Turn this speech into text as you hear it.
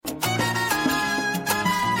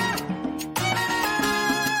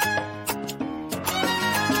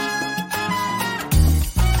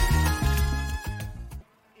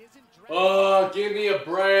a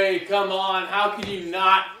break. Come on. How can you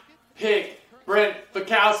not pick Brent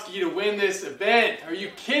Bukowski to win this event? Are you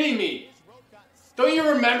kidding me? Don't you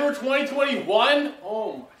remember 2021?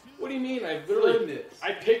 Oh my. What do you mean?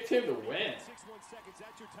 I picked him to win.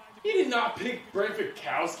 You did not pick Brent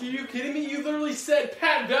Bukowski. Are you kidding me? You literally said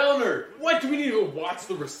Pat Vellner. What? Do we need to go watch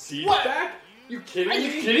the receipts back? You kidding me? Are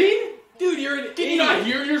you kidding? Dude, you're an idiot. Can you not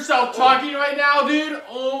hear yourself talking right now, dude?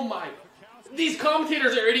 Oh my. These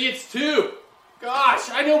commentators are idiots too.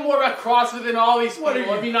 Gosh, I know more about CrossFit than all these people.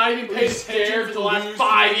 Have you not even paid attention for the last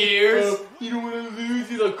 5 years? You don't want to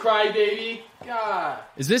lose, you little crybaby. God.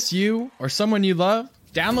 Is this you or someone you love?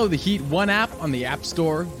 Download the Heat 1 app on the App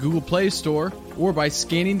Store, Google Play Store, or by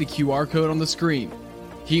scanning the QR code on the screen.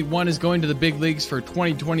 Heat 1 is going to the big leagues for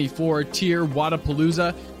 2024 TYR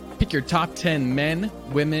Wodaplooza. Pick your top 10 men,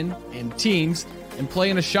 women, and teams, and play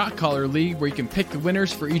in a shot caller league where you can pick the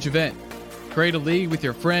winners for each event. Create a league with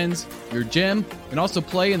your friends, your gym, and also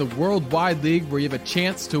play in the Worldwide League where you have a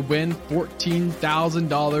chance to win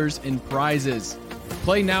 $14,000 in prizes.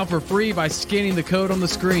 Play now for free by scanning the code on the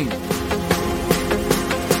screen.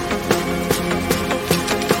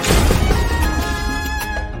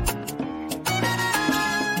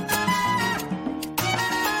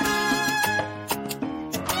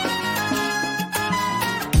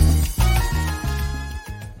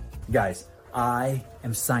 Guys, I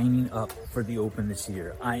am signing up for the Open this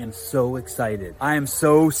year. I am so excited. I am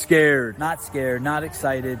so scared, not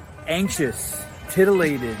excited, anxious,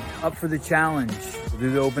 titillated, up for the challenge. We'll do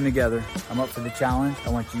the Open together. I'm up for the challenge.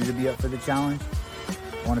 I want you to be up for the challenge.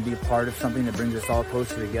 I want to be a part of something that brings us all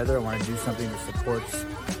closer together. I want to do something that supports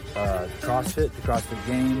CrossFit, the CrossFit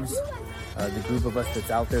Games, the group of us that's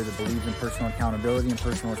out there that believes in personal accountability and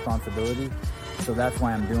personal responsibility. So that's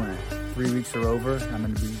why I'm doing it. 3 weeks are over. I'm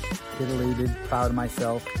going to be titillated, proud of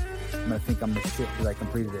myself. I'm going to think I'm the shit because I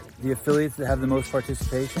completed it. The affiliates that have the most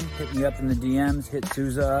participation, hit me up in the DMs, hit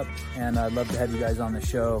Souza up, and I'd love to have you guys on the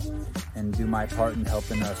show and do my part in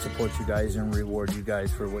helping support you guys and reward you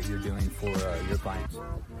guys for what you're doing for your clients.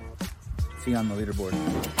 See you on the leaderboard.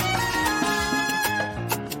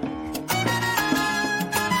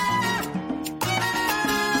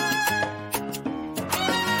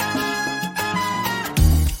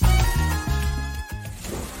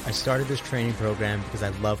 I started this training program because I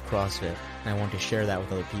love CrossFit and I want to share that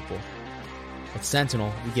with other people. At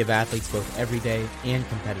Sentinel, we give athletes both everyday and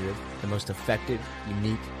competitive the most effective,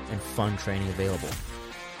 unique, and fun training available.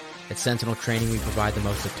 At Sentinel Training, we provide the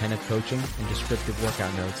most attentive coaching and descriptive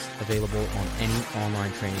workout notes available on any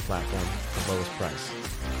online training platform at the lowest price.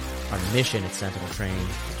 Our mission at Sentinel Training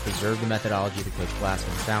is to preserve the methodology that Coach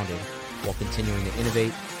Glassman founded while continuing to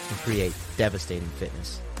innovate and create devastating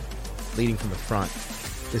fitness. Leading from the front,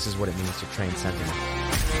 this is what it means to train Sentinel.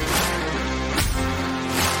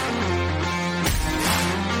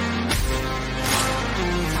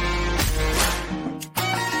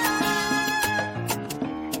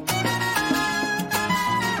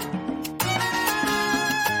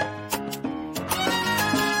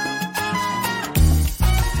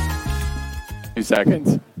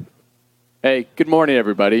 Seconds. Hey, good morning,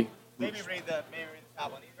 everybody. Maybe read the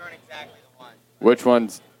top one. These aren't exactly the ones. Which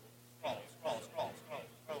ones? Scroll.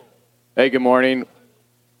 Hey, good morning.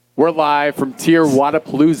 We're live from TYR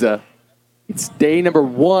Wodaplooza. It's day number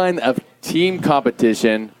 1 of team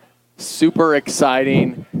competition. Super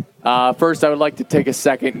exciting. First, I would like to take a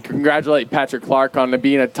second and congratulate Patrick Clark on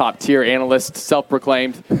being a top-tier analyst,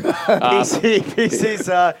 self-proclaimed.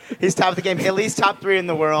 PC's he's top of the game, at least top 3 in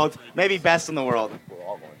the world, maybe best in the world.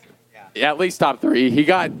 Yeah, at least top 3. He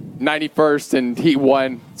got 91st and he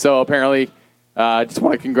won, so apparently I just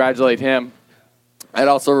want to congratulate him. I'd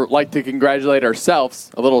also like to congratulate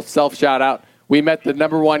ourselves, a little self-shout-out. We met the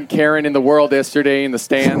number 1 Karen in the world yesterday in the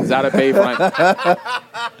stands out at Bayfront.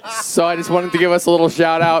 So I just wanted to give us a little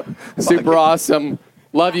shout out. Super awesome.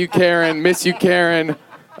 Love you, Karen. Miss you, Karen.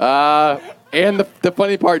 And the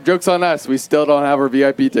funny part, joke's on us. We still don't have our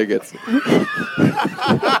VIP tickets.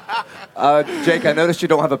 Jake, I noticed you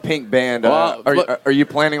don't have a pink band. Are you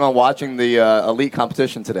planning on watching the elite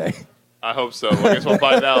competition today? I hope so. I guess we'll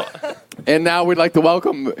find out. And now we'd like to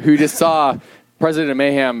welcome, who just saw President of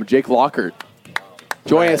Mayhem, Jake Lockhart.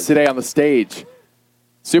 Join us today on the stage.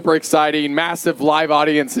 Super exciting, massive live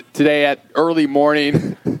audience today at early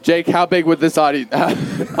morning. Jake, how big would this audience?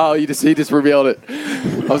 Oh, he just revealed it.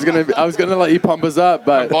 I was gonna let you pump us up,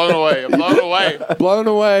 but I'm blown away. blown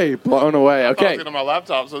away. Okay. I'm looking at my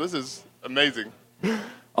laptop, so this is amazing.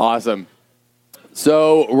 Awesome.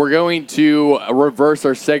 So we're going to reverse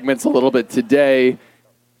our segments a little bit today,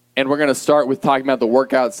 and we're going to start with talking about the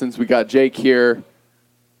workouts since we got Jake here.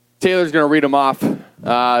 Taylor's going to read them off.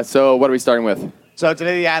 So what are we starting with? So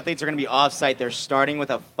today the athletes are going to be off-site. They're starting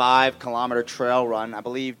with a 5-kilometer trail run. I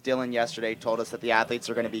believe Dylan yesterday told us that the athletes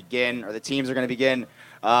are going to begin, or the teams are going to begin,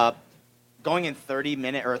 going in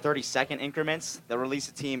 30-minute or 30-second increments. They'll release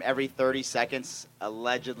a team every 30 seconds,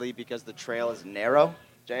 allegedly because the trail is narrow.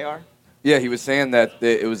 JR? Yeah, he was saying that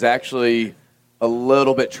it was actually a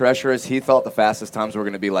little bit treacherous. He thought the fastest times were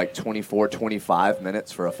going to be like 24, 25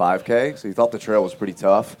 minutes for a 5K. So he thought the trail was pretty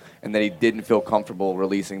tough, and that he didn't feel comfortable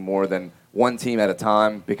releasing more than one team at a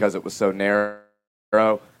time because it was so narrow.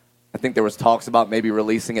 I think there was talks about maybe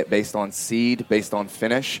releasing it based on seed, based on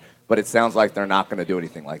finish, but it sounds like they're not going to do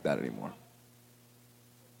anything like that anymore.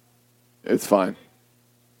 It's fine.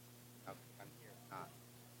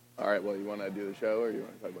 All right, well, you want to do the show, or you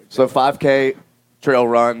want to talk about So 5K, trail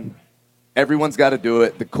run, everyone's got to do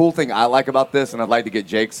it. The cool thing I like about this, and I'd like to get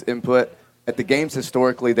Jake's input, at the games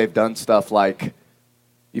historically they've done stuff like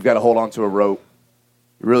you've got to hold on to a rope.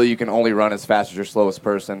 Really, you can only run as fast as your slowest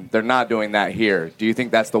person. They're not doing that here. Do you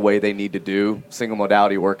think that's the way they need to do single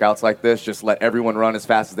modality workouts like this? Just let everyone run as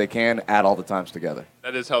fast as they can, add all the times together.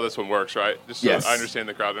 That is how this one works, right? Just so Yes. I understand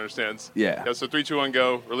the crowd understands. Yeah. So 3, 2, 1,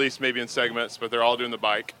 go. Release maybe in segments, but they're all doing the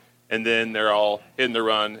bike, and then they're all hitting the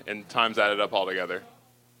run, and times added up all together.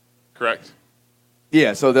 Correct?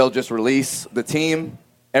 Yeah, so they'll just release the team.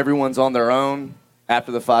 Everyone's on their own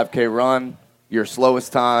after the 5K run. Your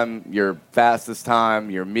slowest time, your fastest time,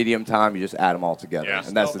 your medium time, you just add them all together. Yeah.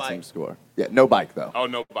 And that's No the team bike. score. Yeah, no bike, though. Oh,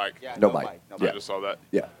 no bike. Yeah, No bike. No I bike. just saw that.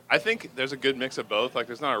 Yeah. I think there's a good mix of both. Like,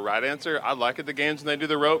 there's not a right answer. I like at the games when they do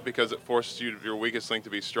the rope because it forces your weakest link to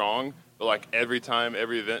be strong. But, like, every time,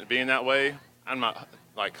 every event being that way, I'm not,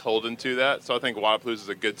 like, holding to that. So I think Wodaplooza is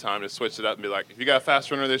a good time to switch it up and be like, if you got a fast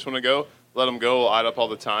runner they just want to go, let them go. We'll add up all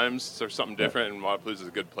the times. So there's something different, and Wodaplooza is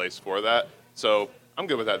a good place for that. So I'm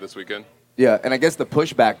good with that this weekend. Yeah, and I guess the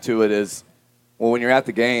pushback to it is, well, when you're at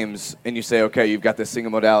the games and you say, okay, you've got this single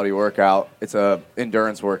modality workout, it's a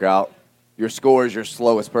endurance workout, your score is your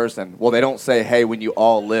slowest person. Well, they don't say, hey, when you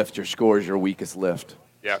all lift, your score is your weakest lift.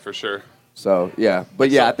 Yeah, for sure. So, yeah.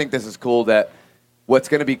 But, yeah, I think this is cool that what's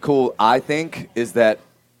going to be cool, I think, is that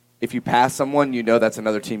if you pass someone, you know that's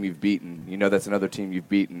another team you've beaten. You know that's another team you've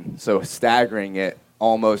beaten. So staggering it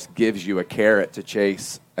almost gives you a carrot to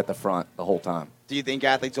chase at the front the whole time. Do you think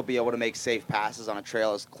athletes will be able to make safe passes on a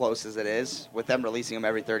trail as close as it is with them releasing them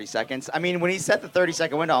every 30 seconds? I mean, when he set the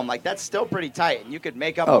 30-second window, I'm like, that's still pretty tight, and you could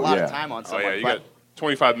make up a lot of time on Oh, someone. yeah, you but got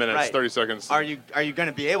 25 minutes, Right. 30 seconds. are you going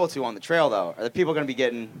to be able to on the trail, though? Are the people going to be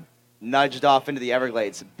getting nudged off into the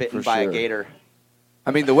Everglades, bitten For by sure. a gator?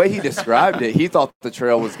 I mean, the way he described it, he thought the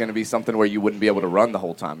trail was going to be something where you wouldn't be able to run the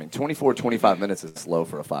whole time. I mean, 24, 25 minutes is slow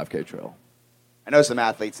for a 5K trail. I know some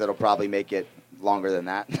athletes that'll probably make it longer than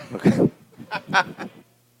that. Okay.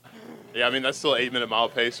 Yeah, I mean, that's still an 8-minute mile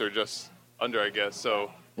pace or just under, I guess.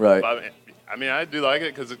 So, Right. but I do like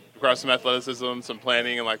it because it requires some athleticism, some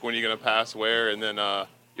planning, and like when you're going to pass where. And then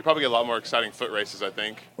you probably get a lot more exciting foot races, I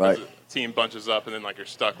think. Right. 'Cause the team bunches up, and then like you're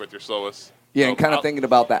stuck with your slowest. Yeah, So, and kind of I'll- thinking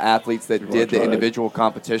about the athletes that did the try it? individual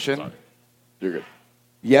competition. Sorry. You're good.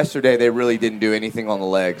 Yesterday, they really didn't do anything on the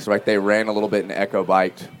legs, right? They ran a little bit and echo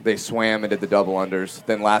biked. They swam and did the double unders.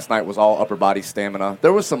 Then last night was all upper body stamina.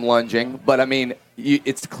 There was some lunging, but I mean,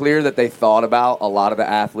 it's clear that they thought about a lot of the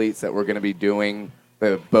athletes that were going to be doing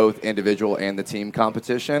the both individual and the team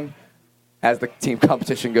competition. As the team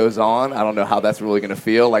competition goes on, I don't know how that's really going to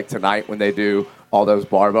feel like tonight when they do all those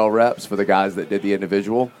barbell reps for the guys that did the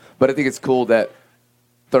individual. But I think it's cool that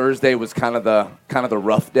Thursday was kind of the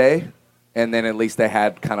rough day. And then at least they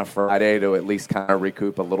had kind of Friday to at least kind of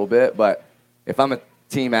recoup a little bit. But if I'm a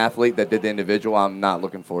team athlete that did the individual, I'm not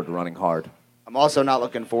looking forward to running hard. I'm also not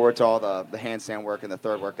looking forward to all the handstand work in the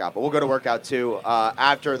third workout. But we'll go to workout 2.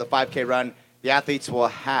 After the 5K run, the athletes will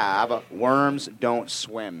have worms don't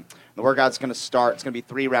swim. The workout's going to start. It's going to be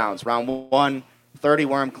 3 rounds. Round 1, 30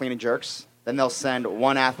 worm clean and jerks. Then they'll send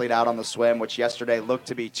one athlete out on the swim, which yesterday looked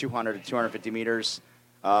to be 200 to 250 meters.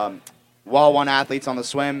 While one athlete's on the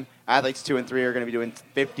swim, athletes 2 and 3 are going to be doing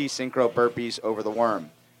 50 synchro burpees over the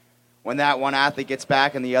worm. When that one athlete gets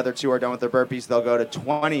back and the other 2 are done with their burpees, they'll go to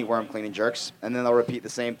 20 worm clean and jerks, and then they'll repeat the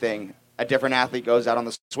same thing. A different athlete goes out on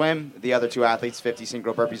the swim, the other 2 athletes 50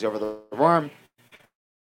 synchro burpees over the worm.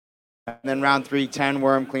 And then round 3, 10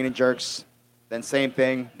 worm clean and jerks. Then same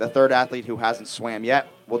thing, the third athlete who hasn't swam yet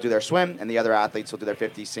will do their swim, and the other athletes will do their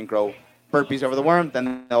 50 synchro burpees over the worm.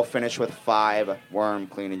 Then they'll finish with 5 worm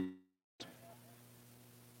clean and jerks.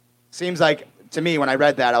 Seems like, to me, when I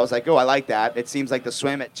read that, I was like, oh, I like that. It seems like the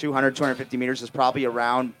swim at 200, 250 meters is probably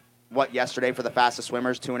around what yesterday for the fastest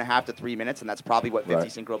swimmers, 2.5 to 3 minutes, and that's probably what 50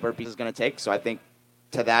 synchro burpees is going to take. So I think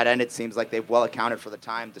to that end, it seems like they've well accounted for the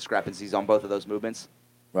time discrepancies on both of those movements.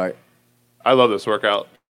 Right. I love this workout.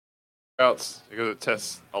 Because it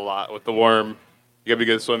tests a lot with the worm. You got to be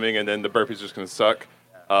good at swimming, and then the burpee's just going to suck.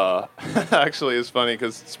 Actually, it's funny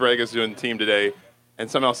because Sprague is doing team today, and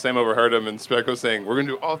somehow Sam overheard him, and Sprague was saying, we're going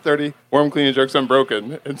to do all 30 worm clean and jerks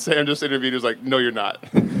unbroken. And Sam just interviewed, he was like, no, you're not.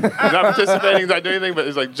 He's not participating, he's not doing anything, but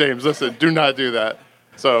he's like, James, listen, do not do that.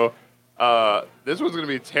 So this one's going to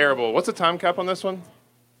be terrible. What's the time cap on this one?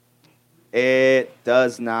 It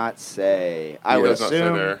does not say. I would does not say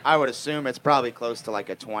there. assume it's probably close to like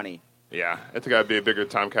a 20. Yeah, it's got to be a bigger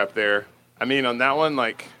time cap there. I mean, on that one,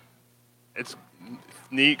 like, it's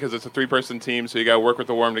neat because it's a 3-person team, so you got to work with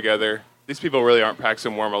the worm together. These people really aren't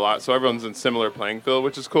practicing worm a lot, so everyone's in similar playing field,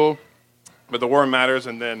 which is cool. But the worm matters,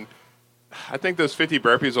 and then I think those 50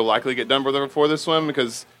 burpees will likely get done before this swim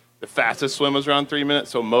because the fastest swim was around 3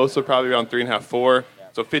 minutes, so most will probably be around 3.5, 4.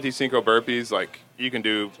 So 50 synchro burpees, like, you can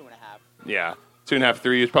do 2.5. Yeah, 2.5,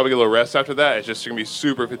 3. It's probably get a little rest after that. It's just going to be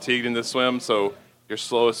super fatigued in the swim, so your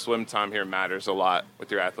slowest swim time here matters a lot with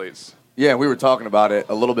your athletes. Yeah, we were talking about it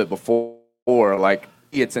a little bit before. Like,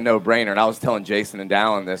 it's a no-brainer, and I was telling Jason and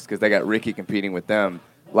Dallin this because they got Ricky competing with them.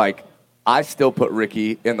 Like, I still put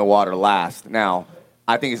Ricky in the water last. Now,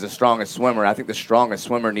 I think he's the strongest swimmer. I think the strongest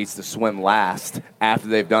swimmer needs to swim last after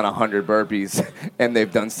they've done 100 burpees and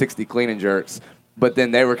they've done 60 clean and jerks. But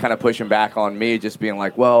then they were kind of pushing back on me, just being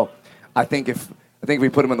like, well, I think if we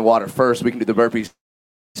put him in the water first, we can do the burpees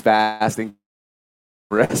fast and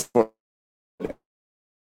rest.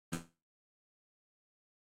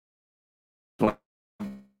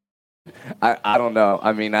 I don't know.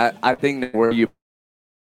 I mean, I think that where you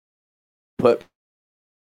put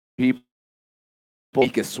people,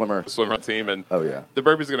 weakest swimmer team, and the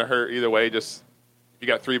burpee's going to hurt either way. Just if you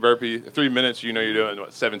got 3 minutes, you know you're doing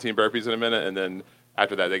 17 burpees in a minute, and then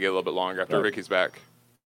after that they get a little bit longer after Ricky's back.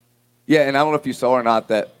 Yeah, and I don't know if you saw or not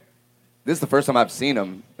that this is the first time I've seen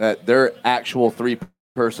them, that they're actual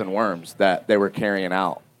 3-person worms that they were carrying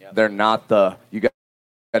out. Yep. They're not you got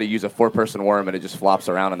to use a 4-person worm and it just flops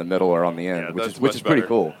around in the middle or on the end, which is pretty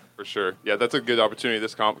cool. For sure. Yeah, that's a good opportunity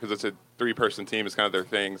this comp because it's a 3-person team. It's kind of their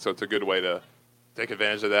thing, so it's a good way to take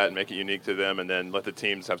advantage of that and make it unique to them and then let the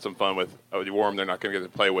teams have some fun with the worm they're not going to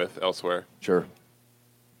get to play with elsewhere. Sure.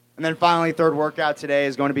 And then finally, third workout today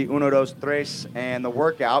is going to be uno, dos, tres. And the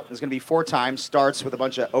workout is going to be 4 times. Starts with a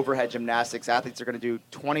bunch of overhead gymnastics. Athletes are going to do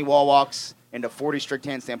 20 wall walks into 40 strict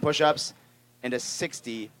handstand push-ups into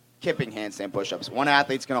 60 kipping handstand push-ups. One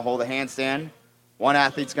athlete's going to hold a handstand. One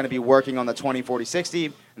athlete's going to be working on the 20, 40, 60.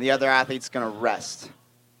 And the other athlete's going to rest.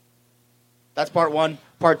 That's part 1.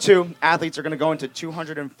 Part 2, athletes are going to go into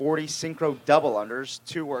 240 synchro double unders,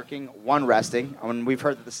 2 working, 1 resting. And we've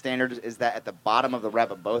heard that the standard is that at the bottom of the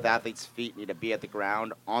rep of both athletes' feet need to be at the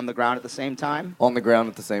ground, on the ground at the same time. On the ground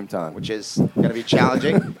at the same time. Which is going to be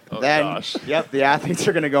challenging. Gosh. Yep, the athletes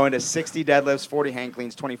are going to go into 60 deadlifts, 40 hang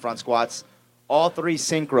cleans, 20 front squats, all 3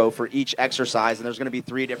 synchro for each exercise, and there's going to be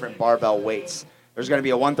 3 different barbell weights. There's going to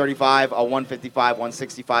be a 135, a 155,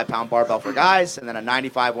 165-pound barbell for guys, and then a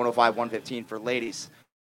 95, 105, 115 for ladies.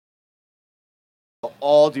 They'll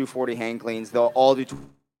all do 40 hang cleans. They'll all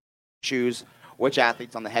choose which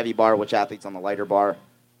athletes on the heavy bar, which athletes on the lighter bar,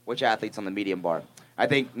 which athletes on the medium bar. I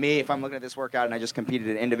think if I'm looking at this workout and I just competed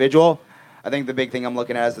in individual, I think the big thing I'm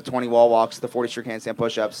looking at is the 20 wall walks, the 40 strict handstand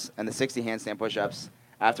push-ups, and the 60 handstand push-ups.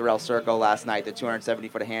 After El Circo last night, the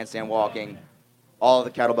 270-foot of handstand walking, all of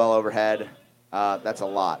the kettlebell overhead. That's a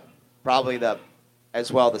lot. Probably the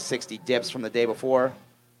 60 dips from the day before.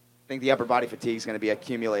 I think the upper body fatigue is going to be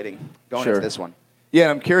accumulating going into this one. Yeah,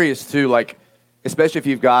 I'm curious too, like, especially if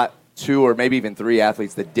you've got 2 or maybe even 3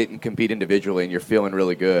 athletes that didn't compete individually and you're feeling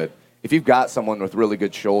really good. If you've got someone with really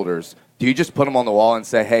good shoulders, do you just put them on the wall and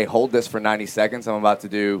say, hey, hold this for 90 seconds. I'm about to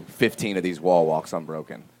do 15 of these wall walks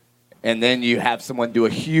unbroken. And then you have someone do a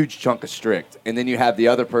huge chunk of strict. And then you have the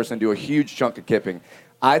other person do a huge chunk of kipping.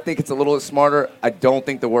 I think it's a little bit smarter. I don't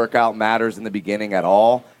think the workout matters in the beginning at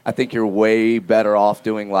all. I think you're way better off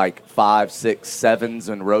doing like 5, 6, 7s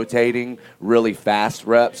and rotating really fast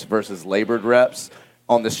reps versus labored reps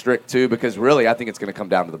on the strict too, because really I think it's going to come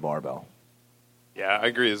down to the barbell. Yeah, I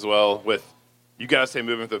agree as well. You got to stay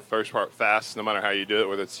moving for the first part fast, no matter how you do it,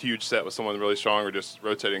 whether it's huge set with someone really strong or just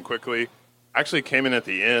rotating quickly. I actually came in at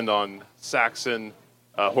the end on Saxon,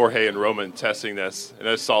 Jorge and Roman testing this, and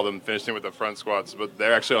I saw them finishing with the front squats, but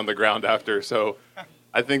they're actually on the ground after. So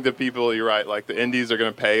I think the people, you're right, like the indies are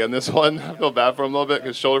going to pay on this one. I feel bad for them a little bit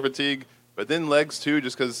because shoulder fatigue, but then legs too,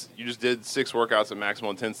 just because you just did 6 workouts at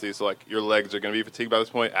maximal intensity. So like your legs are going to be fatigued by this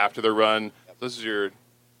point after the run. So this is your,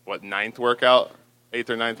 9th workout, 8th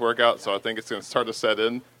or 9th workout. So I think it's going to start to set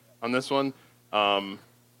in on this one.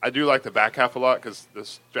 I do like the back half a lot because the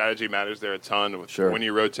strategy matters there a ton with when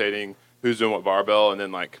you're rotating. who's doing what barbell, and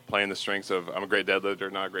then like playing the strengths of I'm a great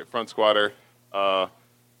deadlifter, not a great front squatter. I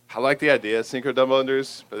like the idea of synchro double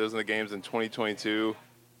unders, but those in the games in 2022.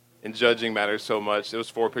 And judging matters so much. It was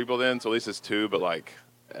 4 people then, so at least it's 2, but like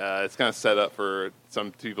it's kind of set up for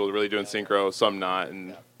some people really doing synchro, some not.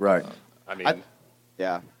 And Right. I mean,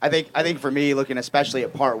 I think for me, looking especially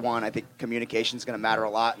at part 1, I think communication is going to matter a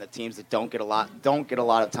lot, and the teams that don't get a lot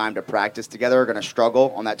of time to practice together are going to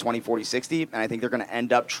struggle on that 20-40-60, and I think they're going to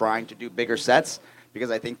end up trying to do bigger sets because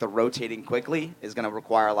I think the rotating quickly is going to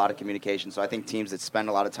require a lot of communication. So I think teams that spend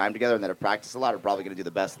a lot of time together and that have practiced a lot are probably going to do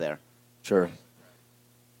the best there. Sure.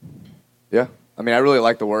 Yeah. I mean, I really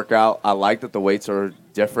like the workout. I like that the weights are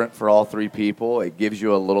different for all 3 people. It gives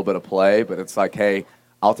you a little bit of play, but it's like, hey,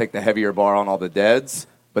 I'll take the heavier bar on all the deads,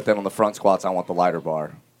 but then on the front squats, I want the lighter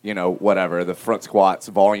bar. You know, whatever. The front squats,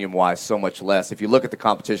 volume-wise, so much less. If you look at the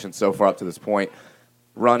competition so far up to this point,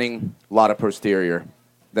 running, a lot of posterior.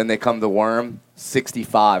 Then they come to worm,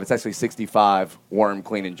 65. It's actually 65 worm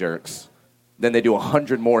clean and jerks. Then they do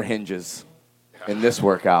 100 more hinges in this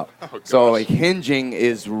workout. So like, hinging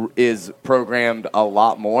is programmed a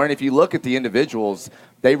lot more. And if you look at the individuals,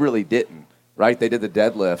 they really didn't, right? They did the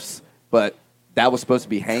deadlifts, but that was supposed to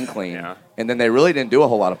be hang clean. Yeah. And then they really didn't do a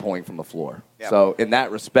whole lot of pulling from the floor. Yeah. So in that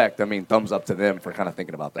respect, I mean, thumbs up to them for kind of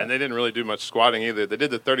thinking about that. and they didn't really do much squatting either. They did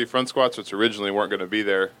the 30 front squats, which originally weren't going to be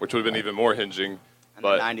there, which would have been even more hinging. And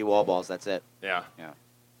But the 90 wall balls, that's it. yeah. Yeah.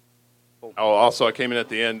 Oh, also, I came in at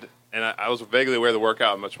the end, and I was vaguely aware of the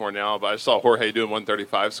workout much more now, but I saw Jorge doing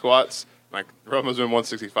 135 squats. Like, Rome was doing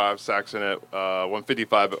 165, Saxon at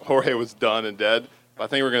 155, but Jorge was done and dead. But I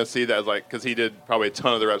think we're going to see that, like, because he did probably a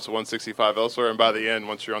ton of the reps at 165 elsewhere, and by the end,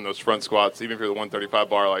 once you're on those front squats, even if you're the 135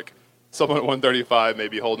 bar, like, someone at 135 may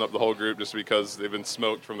be holding up the whole group just because they've been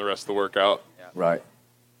smoked from the rest of the workout. Right.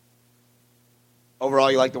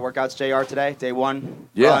 Overall, you like the workouts, JR, today? Day 1?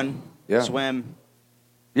 Yeah. Run, Yeah. swim.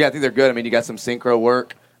 Yeah, I think they're good. I mean, you got some synchro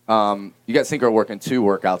work. You got synchro work in 2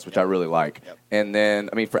 workouts, which I really like. Yep. And then,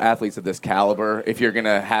 I mean, for athletes of this caliber, if you're going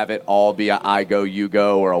to have it all be a I go, you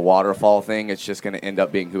go, or a waterfall thing, it's just going to end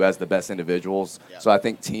up being who has the best individuals. Yeah. So I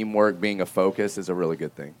think teamwork being a focus is a really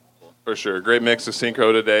good thing. For sure. Great mix of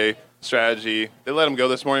synchro today, strategy. They let them go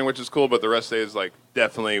this morning, which is cool, but the rest of the day is, like,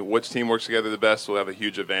 definitely which team works together the best will have a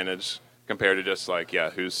huge advantage compared to just, like,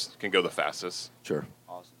 who's can go the fastest. Sure.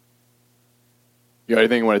 Awesome. You got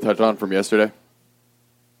anything you want to touch on from yesterday?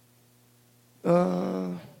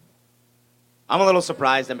 I'm a little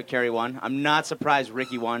surprised that McCary won. I'm not surprised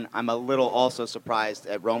Ricky won. I'm a little also surprised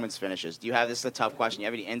at Roman's finishes. Do you have, this is a tough question, do you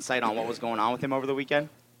have any insight on what was going on with him over the weekend?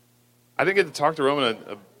 I didn't get to talk to Roman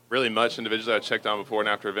really much individually. I checked on before and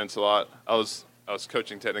after events a lot. I was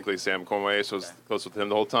coaching technically Sam Cornway, so I was close with him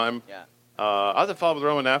the whole time. Yeah. I had to follow with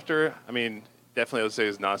Roman after. I mean, definitely I would say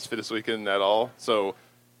he's not as fit this weekend at all. So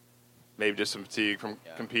maybe just some fatigue from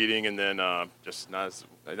competing, and then just not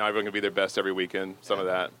everyone going to be their best every weekend. Some of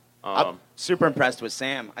that. I'm super impressed with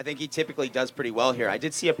Sam. I think he typically does pretty well here. I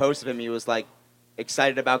did see a post of him. He was like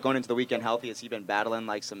excited about going into the weekend healthy. Has he been battling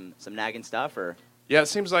like some nagging stuff or? Yeah, it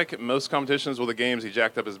seems like most competitions with the games, he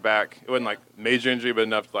jacked up his back. It wasn't like major injury, but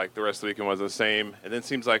enough like the rest of the weekend was the same. And then it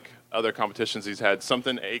seems like other competitions he's had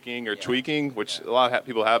something aching or tweaking, which a lot of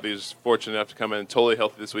people have. He was fortunate enough to come in totally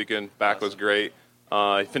healthy this weekend. Back was great.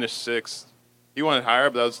 He finished 6th. He wanted higher,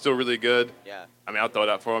 but that was still really good. Yeah. I mean, I'll throw it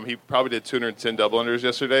out for him. He probably did 210 double unders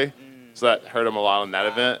yesterday, so that hurt him a lot on that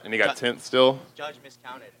event, and he got 10th still. Judge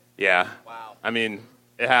miscounted. Yeah. Wow. I mean,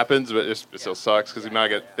 it happens, but it still sucks because he might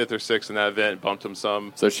get 5th or 6th in that event, bumped him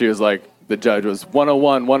some. So she was like, the judge was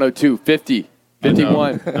 101, 102, 50,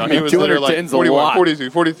 51. No, he was literally like 210's a 41, lot. 42,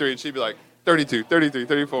 43, and she'd be like 32, 33,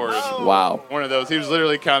 34. Wow. One of those. He was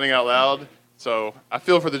literally counting out loud. So I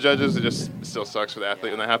feel for the judges. It just still sucks for the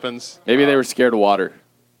athlete when that happens. Maybe they were scared of water.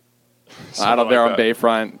 Out of there like on that.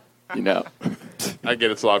 Bayfront, you know. I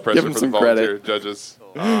get it's a lot of pressure Give him for the some volunteer credit. judges.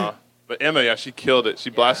 But Emma, yeah, she killed it. She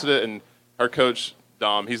blasted it, and her coach,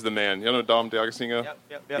 Dom, he's the man. You know Dom D'Agostino?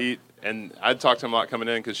 Yep. And I'd talked to him a lot coming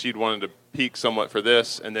in because she'd wanted to peak somewhat for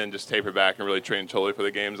this and then just taper back and really train totally for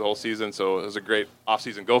the games the whole season. So it was a great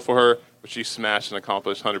off-season goal for her, but she smashed and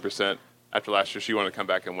accomplished 100%. After last year, she wanted to come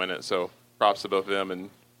back and win it. So props to both of them and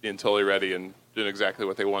being totally ready and doing exactly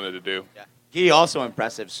what they wanted to do. Yeah. He also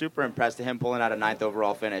impressive. Super impressed to him pulling out a 9th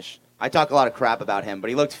overall finish. I talk a lot of crap about him, but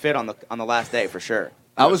he looked fit on the last day for sure.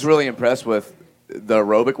 I was really impressed with the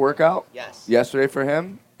aerobic workout yesterday for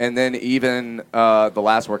him. And then even the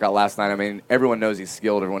last workout last night, I mean, everyone knows he's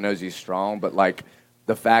skilled, everyone knows he's strong, but like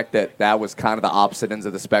the fact that that was kind of the opposite ends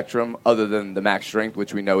of the spectrum other than the max strength,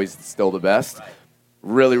 which we know he's still the best.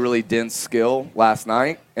 really, really dense skill last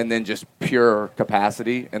night, and then just pure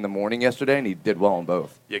capacity in the morning yesterday, and he did well on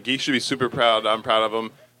both. Yeah, Geese should be super proud. I'm proud of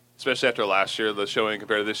him, especially after last year, the showing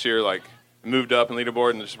compared to this year. Like, moved up in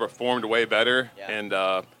leaderboard and just performed way better. Yeah.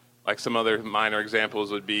 And like some other minor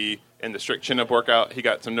examples would be in the strict chin-up workout, he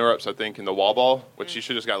got some near-ups, I think, in the wall ball, which he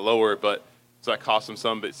should have just got lower, but so that cost him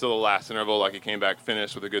some, but still the last interval, like he came back,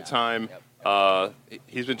 finished with a good time.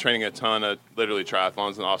 He's been training a ton of literally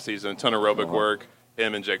triathlons in the off-season, a ton of aerobic work.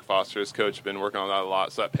 Him and Jake Foster, his coach, have been working on that a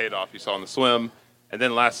lot, so that paid off. You saw in the swim. And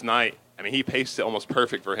then last night, I mean, he paced it almost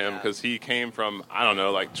perfect for him because he came from, I don't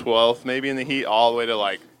know, like 12th maybe in the heat all the way to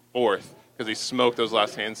like 4th because he smoked those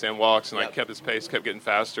last handstand walks and like kept his pace, kept getting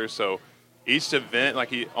faster. So each event,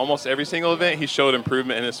 like almost every single event, he showed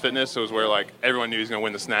improvement in his fitness. So it was where like everyone knew he was going to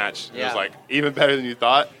win the snatch. It was like even better than you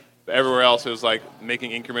thought. But everywhere else, it was like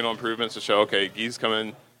making incremental improvements to show, okay, he's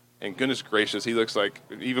coming. And goodness gracious, he looks like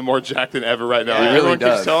even more jacked than ever right now. He really Everyone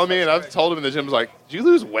does. keeps telling me, and I've told him in the gym, like, did you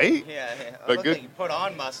lose weight? Yeah. But good. Like he put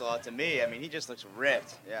on muscle. To me, I mean, he just looks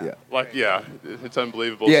ripped. Yeah. It's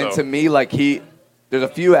unbelievable. Yeah, so. and to me, like there's a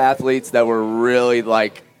few athletes that were really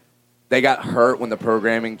like, they got hurt when the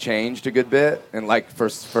programming changed a good bit. And like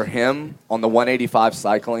for him, on the 185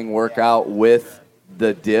 cycling workout with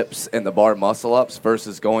the dips and the bar muscle ups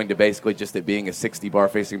versus going to basically just it being a 60 bar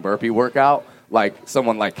facing burpee workout, like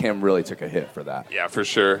someone like him really took a hit for that. Yeah, for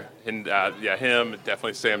sure. And him,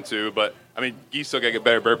 definitely Sam too. But I mean, he's still got to get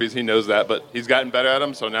better burpees. He knows that, but he's gotten better at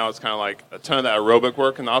them. So now it's kind of like a ton of that aerobic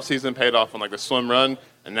work in the off season paid off on like the swim run.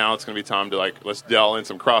 And now it's going to be time to like, let's dial in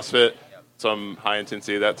some CrossFit, some high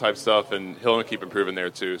intensity, that type stuff. And he'll keep improving there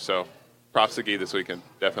too. So props to Guy this weekend.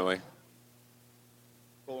 Definitely.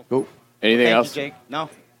 Cool. Anything else? Jake? No.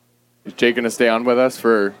 Is Jake going to stay on with us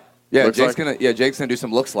for... Jake's gonna do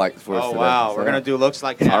some looks like for us. Oh, today, wow. so. We're going to do looks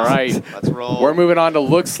like now. All right. Let's roll. We're moving on to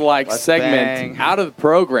looks like Let's segment bang. out of the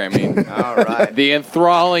programming. All right. The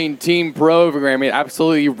enthralling team programming,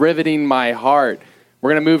 absolutely riveting my heart.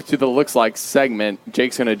 We're going to move to the looks like segment.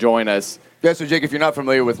 Jake's going to join us. Yeah, so Jake, if you're not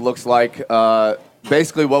familiar with looks like,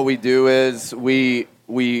 basically what we do is we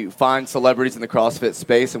find celebrities in the CrossFit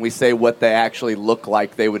space and we say what they actually look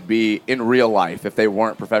like they would be in real life if they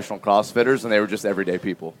weren't professional CrossFitters and they were just everyday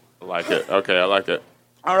people. I like it. Okay, I like it.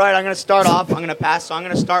 All right, I'm going to start off. I'm going to pass. So I'm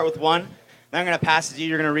going to start with one. Then I'm going to pass it to you.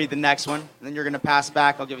 You're going to read the next one. And then you're going to pass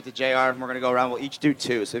back. I'll give it to JR. And we're going to go around. We'll each do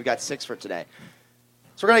two. So we've got 6 for today.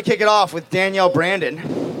 So we're going to kick it off with Danielle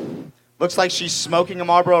Brandon. Looks like she's smoking a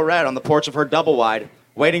Marlboro Red on the porch of her double wide,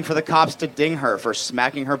 waiting for the cops to ding her for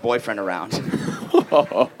smacking her boyfriend around.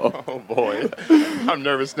 Oh, boy. I'm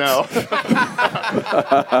nervous now.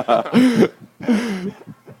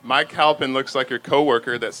 Mike Halpin looks like your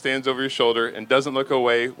coworker that stands over your shoulder and doesn't look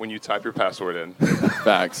away when you type your password in.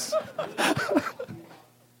 Facts.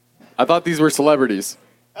 I thought these were celebrities.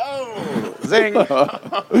 Oh, zing.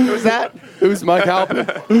 Who's that? Who's Mike Halpin?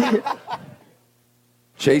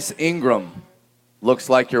 Chase Ingram looks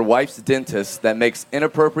like your wife's dentist that makes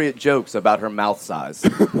inappropriate jokes about her mouth size.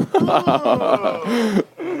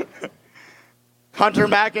 Hunter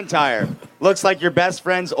McIntyre looks like your best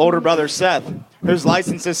friend's older brother Seth, whose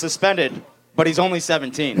license is suspended, but he's only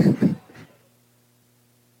 17.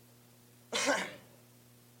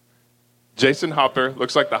 Jason Hopper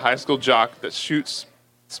looks like the high school jock that shoots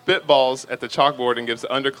spitballs at the chalkboard and gives the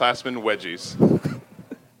underclassmen wedgies.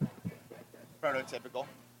 Prototypical.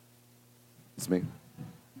 It's me.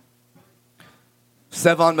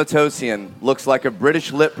 Sevon Matosian looks like a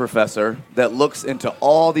British lit professor that looks into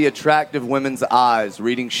all the attractive women's eyes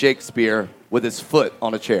reading Shakespeare with his foot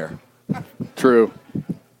on a chair. True.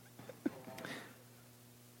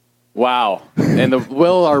 Wow. And the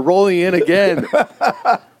Will are rolling in again.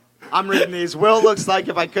 I'm reading these. Will looks like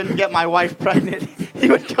if I couldn't get my wife pregnant, he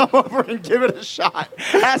would come over and give it a shot.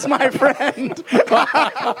 That's my friend.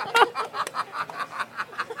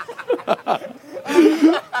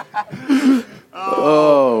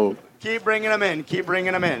 Oh. Keep bringing them in. Keep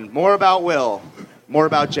bringing them in. More about Will. More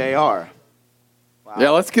about JR. Wow. Yeah,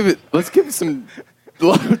 let's give it some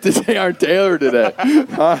love to JR Taylor today.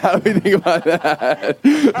 How do we think about that?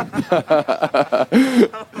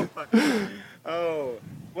 Oh,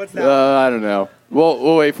 what's that? I don't know.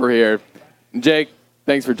 We'll wait for here. Jake,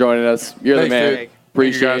 thanks for joining us. You're Thanks, the man. Jake.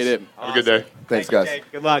 Appreciate it. Have a good day. Thanks, guys.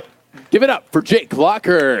 Jake. Good luck. Give it up for Jake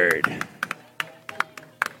Lockhart.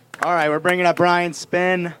 All right, we're bringing up Brian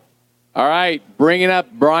Spin. All right, bringing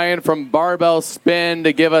up Brian from Barbell Spin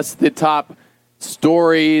to give us the top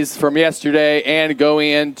stories from yesterday and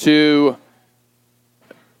going into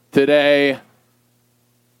today.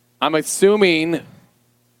 I'm assuming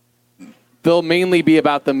they'll mainly be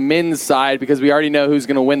about the men's side because we already know who's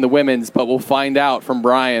going to win the women's, but we'll find out from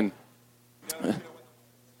Brian. Turn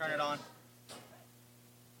it on.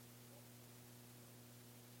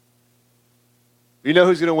 You know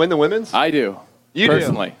who's going to win the women's? I do. You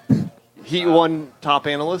personally. Heat 1 top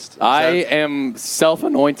analyst? I am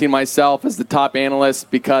self-anointing myself as the top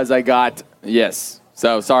analyst because I got yes.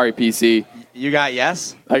 So, sorry, PC. You got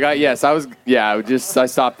yes? I got yes. I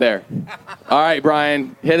stopped there. All right,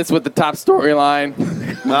 Brian, hit us with the top storyline.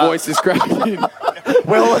 My voice is cracking.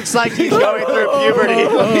 Will looks like he's going through puberty.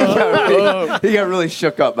 He got really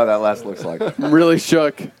shook up by that last looks like. I'm really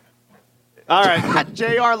shook. All right.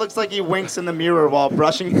 JR looks like he winks in the mirror while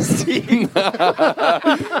brushing his teeth. Is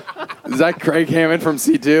that Craig Hammond from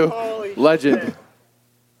C2? Legend.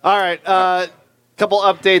 All right. Couple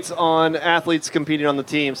updates on athletes competing on the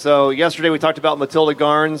team. So yesterday we talked about Matilda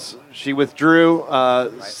Garnes. She withdrew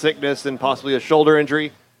sickness and possibly a shoulder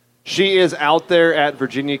injury. She is out there at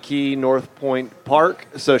Virginia Key North Point Park.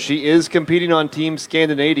 So she is competing on Team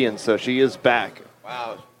Scandinavian. So she is back.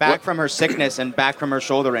 Wow. Back from her sickness and back from her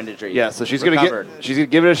shoulder injury. Yeah, so she's going to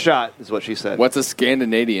give it a shot, is what she said. What's a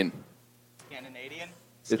Scandinavian?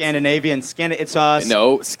 Scandinavian. It's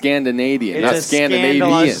No, Scandinavian, not a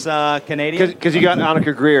Scandinavian. scandalous Canadian. Because you got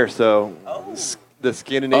Annika Greer, so the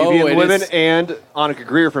Scandinavian women and Annika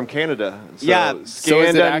Greer from Canada. So Yeah.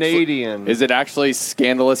 Scandinavian. Is it actually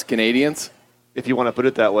scandalous Canadians? If you want to put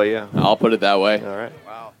it that way, yeah. I'll put it that way. All right.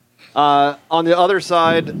 Wow. On the other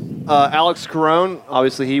side, Alex Carone,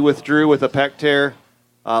 obviously he withdrew with a pec tear.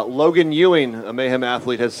 Logan Ewing, a Mayhem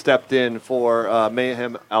athlete, has stepped in for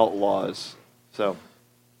Mayhem Outlaws. So,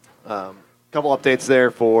 a couple updates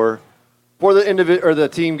there for the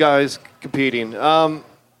team guys competing.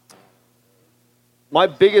 My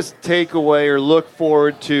biggest takeaway or look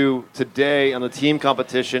forward to today on the team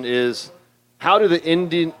competition is how do the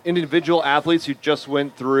individual athletes who just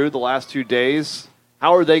went through the last 2 days,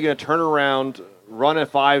 how are they going to turn around, run a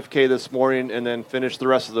 5K this morning, and then finish the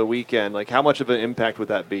rest of the weekend? Like, how much of an impact would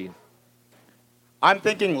that be? I'm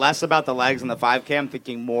thinking less about the legs and the 5K. I'm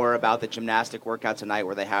thinking more about the gymnastic workout tonight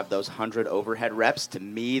where they have those 100 overhead reps. To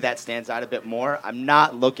me, that stands out a bit more. I'm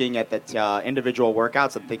not looking at the individual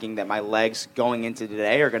workouts. I'm thinking that my legs going into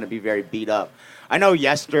today are going to be very beat up. I know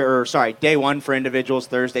day one for individuals,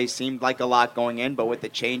 Thursday seemed like a lot going in, but with the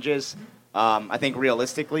changes, I think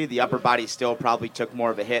realistically, the upper body still probably took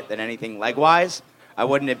more of a hit than anything leg-wise. I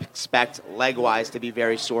wouldn't expect leg-wise to be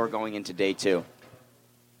very sore going into day two.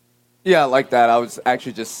 Yeah, like that. I was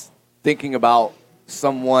actually just thinking about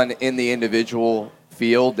someone in the individual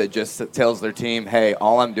field that just tells their team, hey,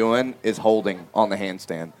 all I'm doing is holding on the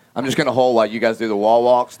handstand. I'm just going to hold while you guys do the wall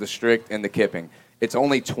walks, the strict, and the kipping. It's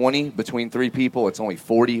only 20 between 3 people, it's only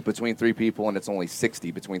 40 between 3 people, and it's only 60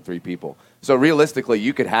 between 3 people. So realistically,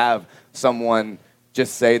 you could have someone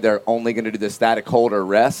just say they're only going to do the static hold or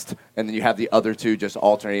rest, and then you have the other two just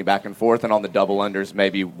alternating back and forth, and on the double unders,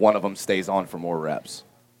 maybe one of them stays on for more reps.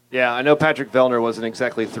 Yeah, I know Patrick Vellner wasn't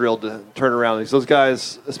exactly thrilled to turn around. Those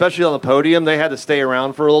guys, especially on the podium, they had to stay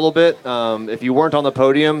around for a little bit. If you weren't on the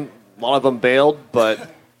podium, a lot of them bailed.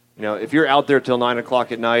 But if you're out there till 9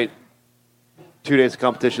 o'clock at night, 2 days of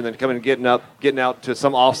competition, then coming and getting out to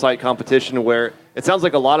some off-site competition where it sounds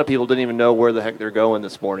like a lot of people didn't even know where the heck they're going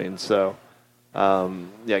this morning. So,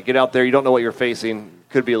 get out there. You don't know what you're facing.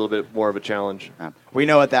 Could be a little bit more of a challenge. Yeah. We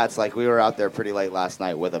know what that's like. We were out there pretty late last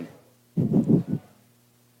night with them.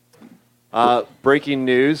 Breaking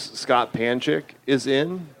news, Scott Panchik is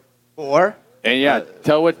in. And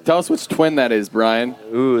tell us which twin that is, Brian.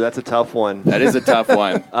 Ooh, that's a tough one. That is a tough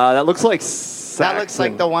one. That looks like Saxon. That looks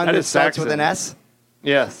like the one that starts with an S?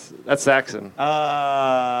 Yes, that's Saxon.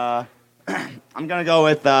 I'm going to go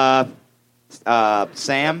with Sam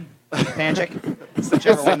Panchik,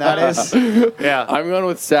 whichever one that is. Yeah. I'm going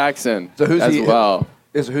with Saxon So who's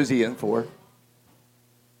who's he in for?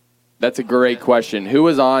 That's a great question. Who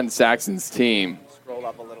was on Saxon's team? Scroll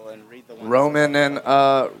up a little and read the one. Roman and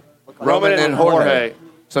Jorge.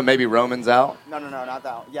 So maybe Roman's out? No, not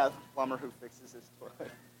that one. Yeah, the plumber who fixes his toilet.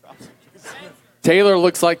 Taylor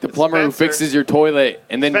looks like the plumber who fixes your toilet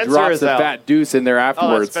and then drops the fat deuce in there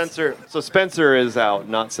afterwards. Spencer. So Spencer is out,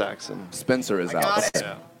 not Saxon. Spencer is out.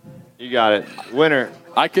 Yeah. You got it. Winner.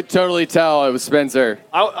 I could totally tell it was Spencer.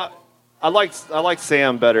 I like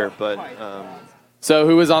Sam better, but So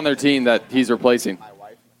who is on their team that he's replacing?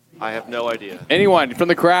 I have no idea. Anyone from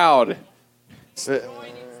the crowd?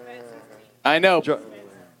 I know,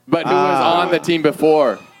 but who was on the team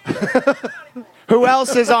before? Who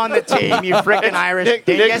else is on the team, you freaking Irish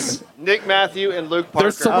dingus? Nick Matthew and Luke Parker.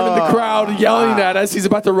 There's someone in the crowd yelling at us. He's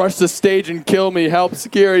about to rush the stage and kill me. Help,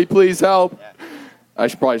 security, please help. I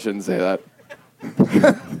probably shouldn't say that.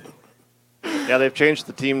 Yeah, they've changed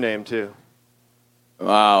the team name, too.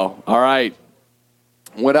 Wow. All right.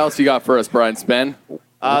 What else you got for us, Brian Spen?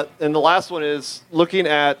 And the last one is looking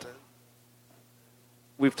at,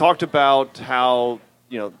 we've talked about how,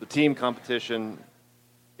 the team competition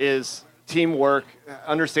is teamwork,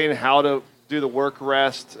 understanding how to do the work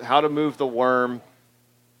rest, how to move the worm.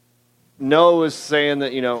 Noah is saying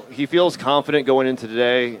that, he feels confident going into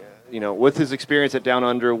today, with his experience at Down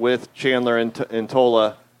Under with Chandler and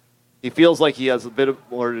Tola. He feels like he has a bit of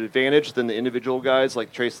more advantage than the individual guys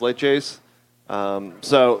like Tres Leches.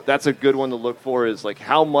 So that's a good one to look for is like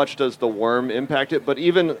how much does the worm impact it? But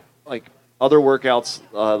even like other workouts,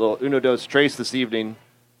 the Uno Dos Tres this evening,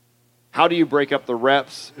 how do you break up the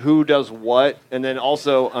reps? Who does what? And then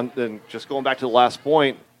also, then just going back to the last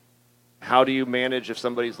point, how do you manage if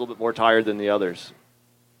somebody's a little bit more tired than the others?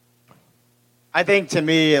 I think, to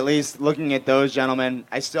me, at least, looking at those gentlemen,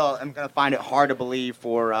 I still am going to find it hard to believe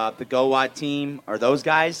for the GoWatt team or those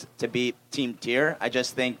guys to beat Team TYR. I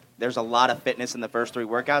just think there's a lot of fitness in the first three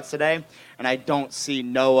workouts today, and I don't see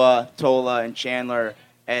Noah, Tola, and Chandler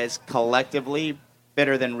as collectively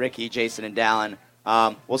fitter than Ricky, Jason, and Dallin.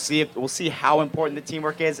 We'll see how important the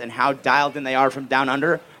teamwork is and how dialed in they are from Down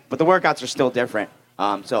Under, but the workouts are still different.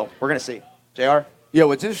 So we're going to see. JR? Yeah,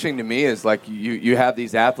 what's interesting to me is like you have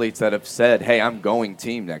these athletes that have said, hey, I'm going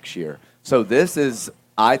team next year. So this is,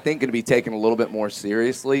 I think, going to be taken a little bit more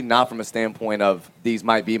seriously, not from a standpoint of these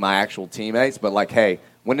might be my actual teammates, but like, hey,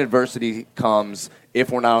 when adversity comes,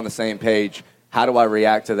 if we're not on the same page, how do I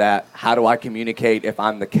react to that? How do I communicate if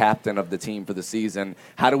I'm the captain of the team for the season?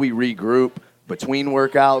 How do we regroup between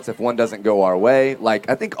workouts if one doesn't go our way? Like,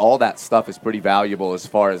 I think all that stuff is pretty valuable as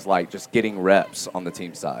far as like just getting reps on the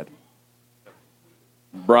team side.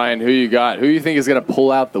 Brian, who you got? Who you think is going to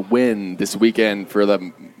pull out the win this weekend for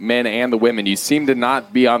the men and the women? You seem to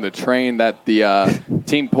not be on the train that the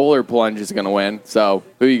Team Polar Plunge is going to win. So,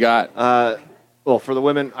 who you got? Well, for the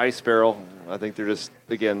women, Ice Barrel, I think they're just,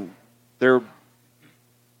 again, their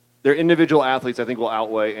individual athletes, I think, will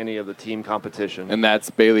outweigh any of the team competition. And that's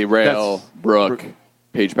Bailey Rail, Brooke,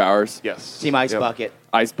 Paige Powers. Yes. Team Ice Bucket.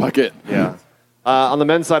 Ice Bucket. Yeah. On the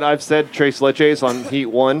men's side, I've said Tres Leches on Heat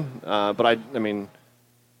 1, but I mean,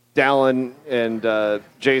 Dallin and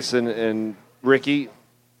Jason and Ricky,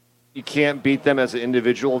 you can't beat them as an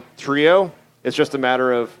individual trio. It's just a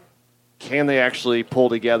matter of can they actually pull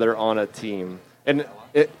together on a team. And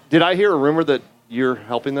did I hear a rumor that you're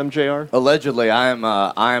helping them, JR? Allegedly, I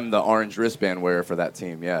am the orange wristband wearer for that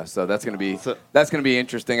team. Yeah, so that's going to be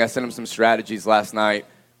interesting. I sent him some strategies last night.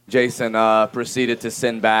 Jason proceeded to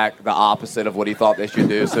send back the opposite of what he thought they should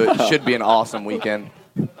do. So it should be an awesome weekend.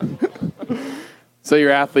 So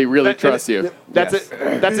your athlete really trusts you. That's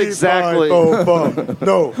exactly.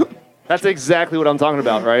 No. That's exactly what I'm talking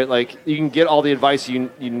about, right? Like, you can get all the advice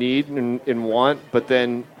you need and want, but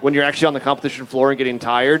then when you're actually on the competition floor and getting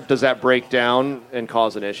tired, does that break down and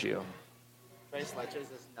cause an issue? Tres Leches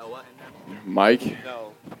is Noah in them. Mike?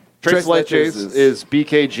 No. Tres Leches is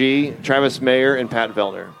BKG, Travis Mayer, and Pat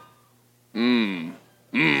Vellner. Am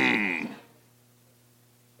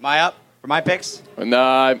I up for my picks? No,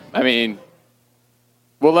 I mean,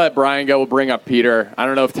 we'll let Brian go. We'll bring up Peter. I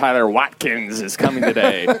don't know if Tyler Watkins is coming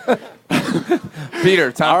today.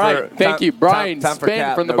 Peter, time all right, for, thank you. Brian time for Spin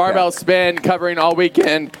Cap, from the no Barbell Cap. Spin, covering all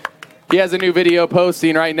weekend. He has a new video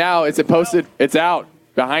posting right now. Is it posted? It's out.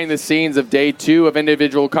 Behind the scenes of day 2 of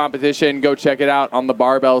individual competition. Go check it out on the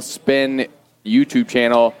Barbell Spin YouTube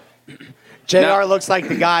channel. JR looks like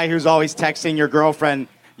the guy who's always texting your girlfriend,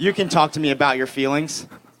 you can talk to me about your feelings.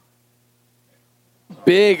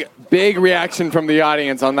 Big reaction from the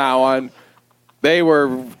audience on that one. They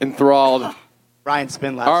were enthralled. Brian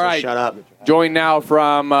Spin All laughs, right. so shut up. Joined now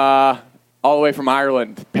from all the way from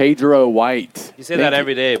Ireland, Pedro White. You say that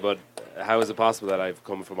every day, but how is it possible that I've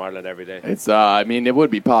come from Ireland every day? It's, I mean, it would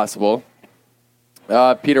be possible.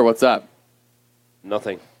 Peter, what's up?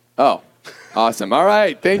 Nothing. Oh, awesome. All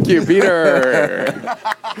right. Thank you, Peter.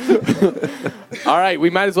 All right. We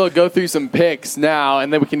might as well go through some picks now,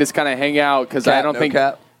 and then we can just kind of hang out because I don't think.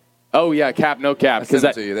 Cap. Oh, yeah, cap, no cap. I sent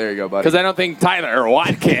it to you. There you go, buddy. Because I don't think Tyler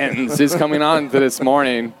Watkins is coming on to this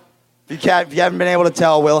morning. If you haven't been able to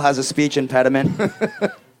tell, Will has a speech impediment.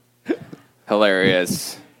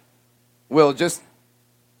 Hilarious. Will, just,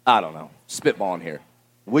 I don't know, spitballing here.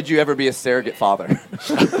 Would you ever be a surrogate father?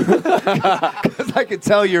 Because I could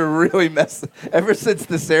tell you're really messed. Ever since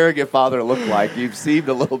the surrogate father looked like, you've seemed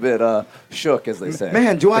a little bit shook, as they say.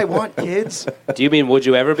 Man, do I want kids? Do you mean would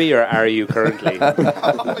you ever be, or are you currently?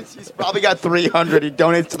 He's probably got 300. He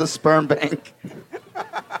donates to the sperm bank.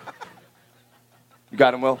 You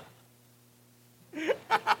got him, Will?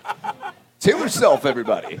 Taylor Self,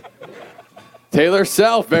 everybody. Taylor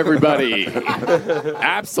Self, everybody.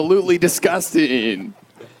 Absolutely disgusting.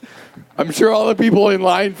 I'm sure all the people in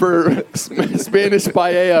line for Spanish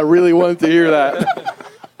paella really wanted to hear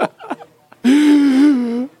that.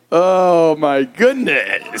 Oh, my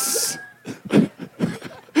goodness.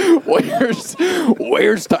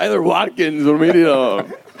 Where's Tyler Watkins when we need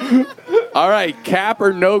him? All right, cap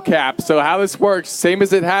or no cap. So how this works, same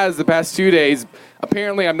as it has the past 2 days.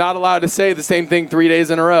 Apparently, I'm not allowed to say the same thing 3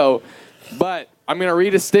 days in a row. But I'm going to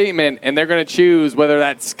read a statement, and they're going to choose whether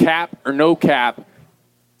that's cap or no cap.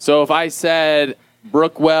 So if I said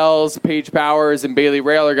Brooke Wells, Paige Powers, and Bailey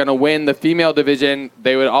Rail are going to win the female division,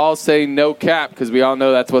 they would all say no cap because we all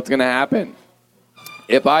know that's what's going to happen.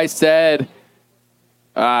 If I said,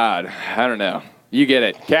 I don't know. You get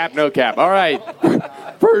it. Cap, no cap. All right.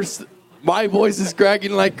 First, my voice is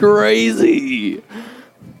cracking like crazy.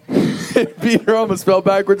 Peter almost fell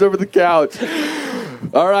backwards over the couch.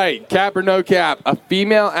 All right, cap or no cap. A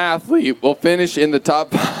female athlete will finish in the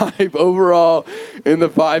top 5 overall in the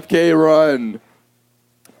 5K run.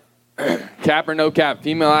 Cap or no cap.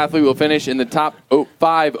 Female athlete will finish in the top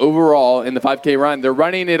 5 overall in the 5K run. They're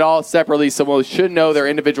running it all separately, so we should know their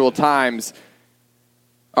individual times.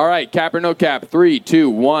 All right, cap or no cap. 3, 2,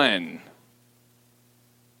 1.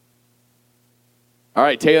 All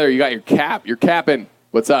right, Taylor, you got your cap. You're capping.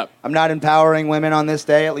 What's up? I'm not empowering women on this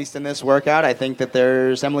day, at least in this workout. I think that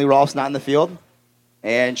there's Emily Rolf's not in the field,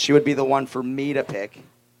 and she would be the one for me to pick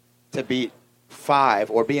to beat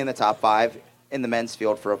 5 or be in the top 5 in the men's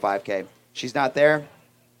field for a 5K. She's not there.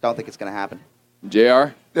 Don't think it's going to happen. JR?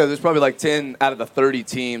 Yeah, there's probably like 10 out of the 30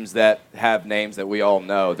 teams that have names that we all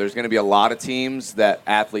know. There's going to be a lot of teams that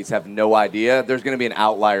athletes have no idea. There's going to be an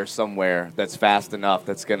outlier somewhere that's fast enough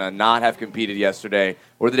that's going to not have competed yesterday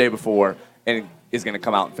or the day before and is going to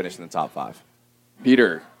come out and finish in the top 5.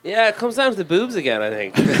 Peter? Yeah, it comes down to the boobs again, I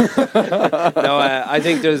think. No, I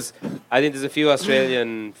think there's a few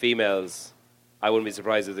Australian females. I wouldn't be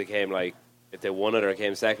surprised if they came if they won it or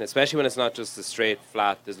came second, especially when it's not just a straight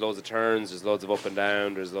flat. There's loads of turns, there's loads of up and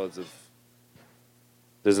down, there's loads of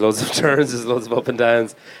turns, there's loads of up and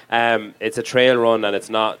downs. It's a trail run, and it's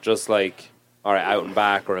not just out and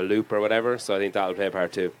back or a loop or whatever, so I think that'll play a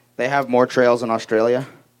part too. They have more trails in Australia.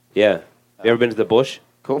 Yeah. Have you ever been to the bush?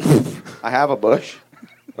 Cool. I have a bush.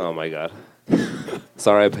 Oh, my God.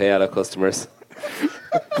 Sorry I pay out of customers.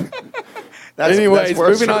 Anyways,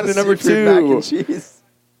 moving on to number 2.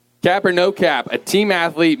 Cap or no cap. A team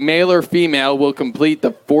athlete, male or female, will complete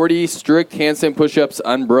the 40 strict handstand push-ups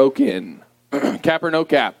unbroken. Cap or no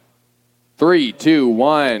cap. 3, 2,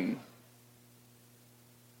 1.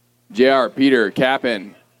 JR, Peter,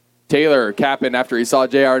 capping. Taylor, capping after he saw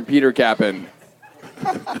JR and Peter capping.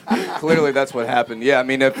 Clearly, that's what happened. Yeah, I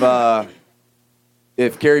mean,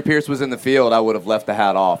 if Carrie Pierce was in the field, I would have left the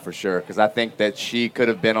hat off for sure because I think that she could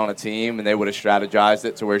have been on a team and they would have strategized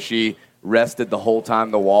it to where she rested the whole time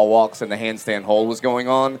the wall walks and the handstand hold was going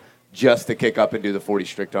on just to kick up and do the 40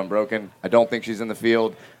 strict unbroken. I don't think she's in the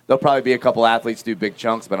field. There'll probably be a couple athletes do big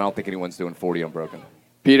chunks, but I don't think anyone's doing 40 unbroken.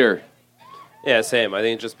 Peter? Yeah, same. I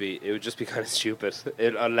think it would just be kind of stupid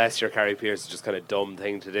unless you're Carrie Pierce. It's just kind of dumb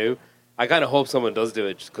thing to do. I kind of hope someone does do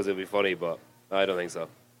it just because it would be funny, but I don't think so.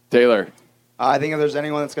 Taylor? I think if there's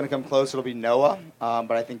anyone that's going to come close, it'll be Noah,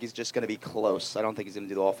 but I think he's just going to be close. I don't think he's going to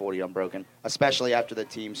do the all 40 unbroken, especially after the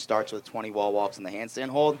team starts with 20 wall walks and the handstand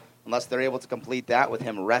hold. Unless they're able to complete that with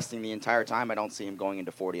him resting the entire time, I don't see him going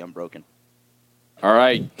into 40 unbroken. All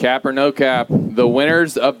right, cap or no cap. The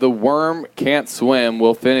winners of the Worm Can't Swim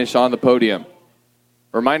will finish on the podium.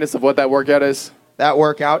 Remind us of what that workout is. That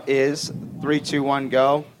workout is 3, 2, 1,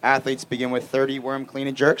 go. Athletes begin with 30 worm clean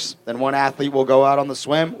and jerks. Then one athlete will go out on the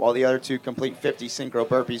swim while the other 2 complete 50 synchro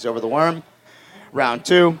burpees over the worm. Round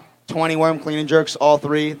 2, 20 worm clean and jerks, all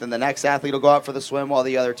 3. Then the next athlete will go out for the swim while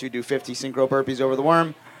the other 2 do 50 synchro burpees over the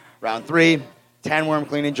worm. Round 3, 10 worm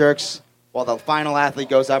clean and jerks while the final athlete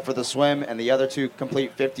goes out for the swim and the other 2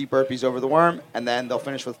 complete 50 burpees over the worm. And then they'll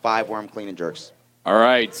finish with 5 worm clean and jerks. All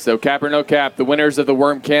right, so cap or no cap, the winners of the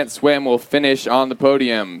Worm Can't Swim will finish on the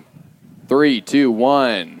podium. 3, 2,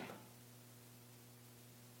 1.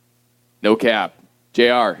 No cap.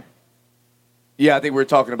 JR. Yeah, I think we were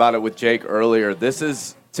talking about it with Jake earlier. This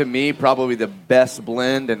is, to me, probably the best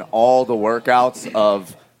blend in all the workouts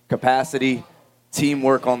of capacity,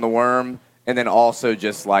 teamwork on the worm, and then also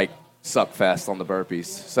just suck fest on the burpees.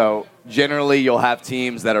 So generally you'll have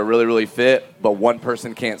teams that are really, really fit, but one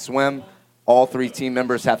person can't swim. All 3 team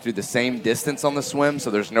members have to do the same distance on the swim, so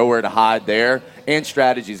there's nowhere to hide there, and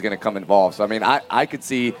strategy is going to come involved. So, I mean, I could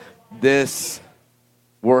see this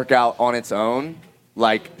workout on its own,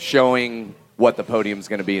 showing what the podium is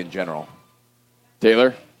going to be in general.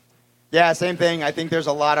 Taylor? Yeah, same thing. I think there's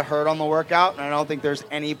a lot of hurt on the workout, and I don't think there's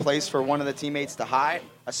any place for one of the teammates to hide,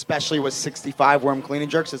 especially with 65 worm clean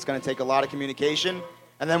and jerks. It's going to take a lot of communication.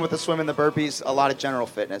 And then with the swim and the burpees, a lot of general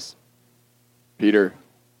fitness. Peter?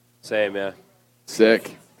 Same, yeah.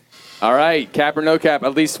 Sick. All right, cap or no cap,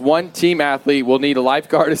 at least one team athlete will need a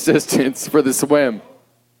lifeguard assistance for the swim.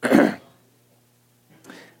 At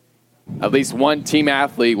least one team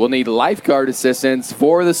athlete will need lifeguard assistance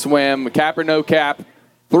for the swim. Cap or no cap?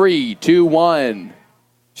 3, 2, 1.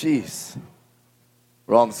 Jeez.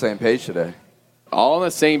 We're all on the same page today. All on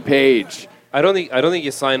the same page. I don't think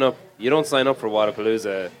you sign up. You don't sign up for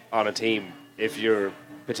Wodaplooza on a team if you're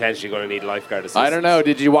potentially going to need lifeguard assistance. I don't know.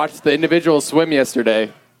 Did you watch the individual swim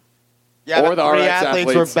yesterday? Yeah, or but the three RX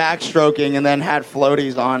athletes were backstroking and then had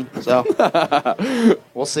floaties on. So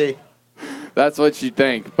we'll see. That's what you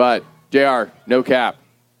think. But, JR, no cap.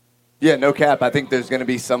 Yeah, no cap. I think there's going to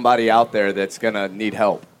be somebody out there that's going to need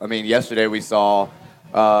help. I mean, yesterday we saw,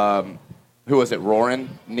 who was it, Roarin,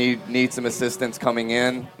 need some assistance coming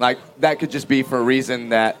in. Like, that could just be for a reason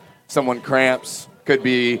that someone cramps. Could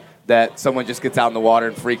be that someone just gets out in the water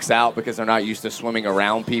and freaks out because they're not used to swimming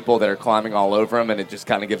around people that are climbing all over them, and it just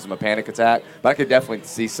kind of gives them a panic attack. But I could definitely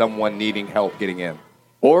see someone needing help getting in.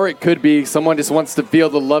 Or it could be someone just wants to feel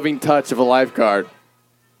the loving touch of a lifeguard.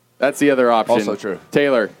 That's the other option. Also true.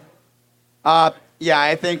 Taylor. Yeah,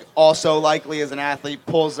 I think also likely as an athlete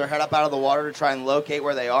pulls their head up out of the water to try and locate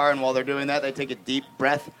where they are, and while they're doing that, they take a deep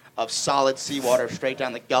breath of solid seawater straight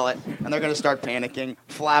down the gullet, and they're going to start panicking,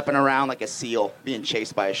 flapping around like a seal being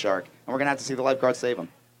chased by a shark, and we're going to have to see the lifeguard save them.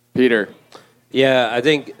 Peter. Yeah, I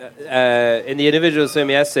think in the individual swim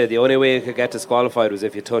yesterday, the only way you could get disqualified was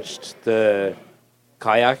if you touched the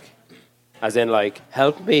kayak, as in like,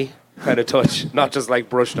 help me kind of touch, not just like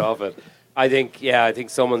brushed off it. I think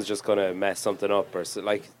someone's just going to mess something up, or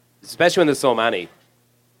like, especially when there's so many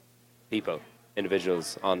people,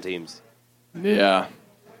 individuals on teams. Yeah.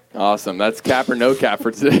 Awesome. That's cap or no cap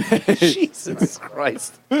for today. Jesus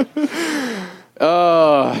Christ. Peter,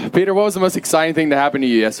 what was the most exciting thing to happen to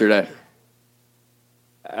you yesterday?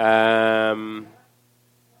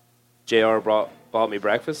 JR bought me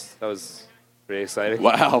breakfast. That was pretty exciting.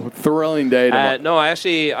 Wow. Thrilling day. No, I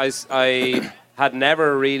had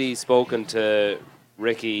never really spoken to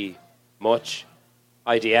Ricky much.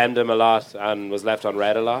 I DM'd him a lot and was left on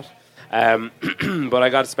red a lot. But I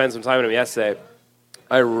got to spend some time with him yesterday.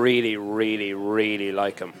 I really, really, really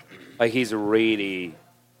like him. Like, he's really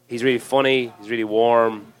funny. He's really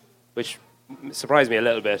warm, which surprised me a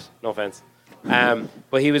little bit. No offense.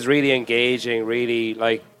 But he was really engaging, really,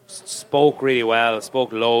 like, spoke really well,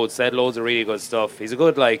 spoke loads, said loads of really good stuff. He's a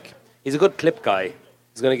good clip guy.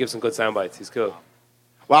 He's going to give some good sound bites. He's cool.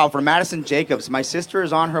 Wow, for Madison Jacobs, my sister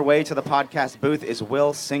is on her way to the podcast booth. Is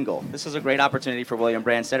Will single? This is a great opportunity for William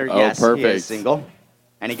Brandstetter. Oh, yes, perfect. he is single.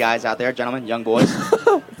 Any guys out there, gentlemen, young boys?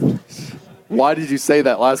 Why did you say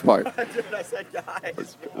that last part? Dude, I said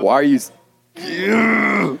guys. Why are you...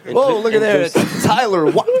 Whoa, look at that. It's Tyler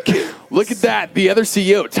Watkins. Look at that. The other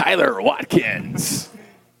CEO, Tyler Watkins.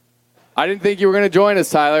 I didn't think you were going to join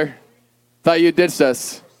us, Tyler. Thought you ditched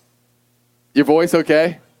us. Your voice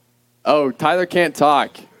okay? Oh, Tyler can't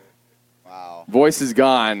talk. Wow. Voice is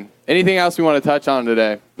gone. Anything else we want to touch on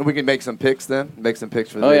today? We can make some picks then. Make some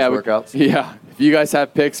picks for the workouts. Yeah. If you guys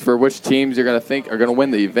have picks for which teams you're going to think are going to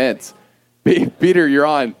win the events. Peter, you're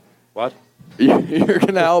on. What? You're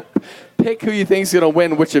going to help pick who you think is going to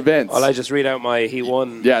win which events. Well, I just read out my Heat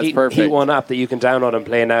 1 it's perfect. Heat 1 app that you can download and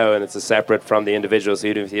play now, and it's a separate from the individual, so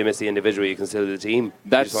even if you miss the individual, you can still do the team.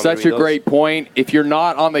 That's such a great point. If you're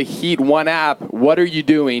not on the Heat 1 app, what are you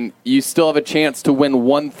doing? You still have a chance to win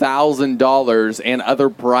 $1,000 and other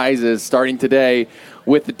prizes starting today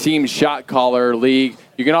with the Team Shot Caller League.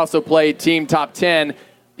 You can also play Team Top 10.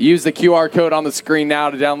 Use the QR code on the screen now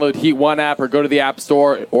to download Heat 1 app or go to the App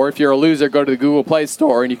Store. Or if you're a loser, go to the Google Play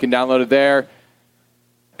Store and you can download it there.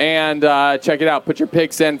 And check it out. Put your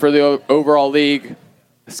picks in for the overall league.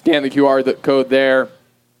 Scan the QR code there.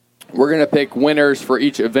 We're going to pick winners for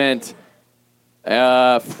each event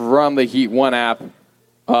from the Heat 1 app.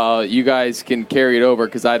 You guys can carry it over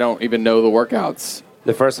because I don't even know the workouts.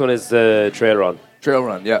 The first one is the trail run. Trail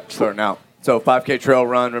run, yeah, starting out. So 5K trail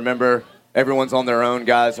run, remember, everyone's on their own,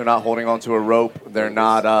 guys. They're not holding onto a rope. They're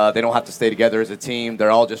not. They don't have to stay together as a team.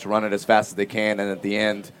 They're all just running as fast as they can, and at the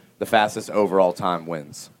end, the fastest overall time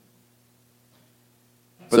wins.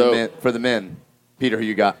 For the men, Peter, who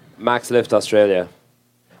you got? Max Lift Australia.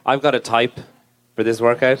 I've got a type for this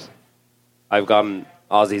workout. I've gotten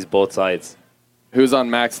Aussies both sides. Who's on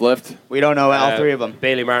Max Lift? We don't know all three of them.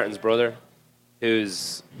 Bailey Martin's brother,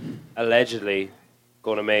 who's allegedly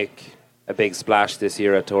going to make a big splash this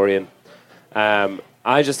year at Torian.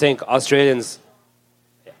 I just think Australians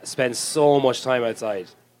spend so much time outside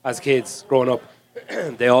as kids growing up.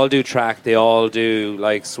 They all do track, they all do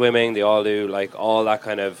like swimming, they all do like all that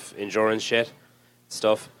kind of endurance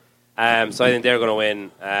stuff. So I think they're going to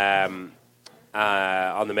win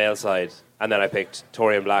on the male side, and then I picked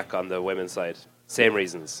Torian Black on the women's side. Same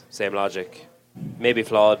reasons, same logic. Maybe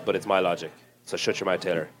flawed, but it's my logic. So shut your mouth,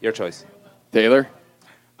 Taylor. Your choice. Taylor?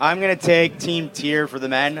 I'm going to take Team TYR for the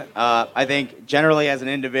men. I think generally as an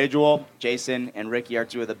individual, Jason and Ricky are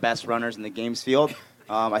two of the best runners in the games field.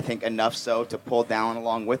 I think enough so to pull down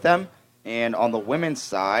along with them. And on the women's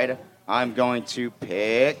side, I'm going to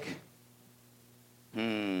pick...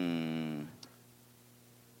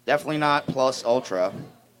 Definitely not Plus Ultra.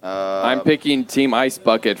 I'm picking Team Ice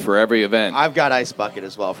Bucket for every event. I've got Ice Bucket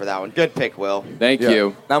as well for that one. Good pick, Will. Thank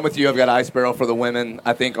you. I'm with you. I've got Ice Barrel for the women.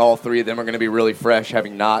 I think all three of them are going to be really fresh,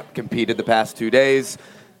 having not competed the past 2 days.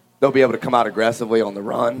 They'll be able to come out aggressively on the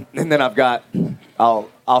run. And then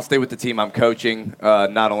I'll stay with the team I'm coaching,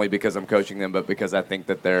 not only because I'm coaching them, but because I think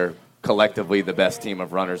that they're collectively the best team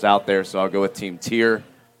of runners out there. So I'll go with Team TYR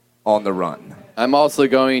on the run. I'm also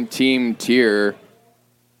going Team TYR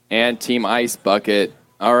and Team Ice Bucket.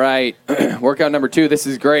 All right, workout number 2. This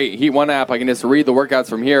is great. Heat 1 app. I can just read the workouts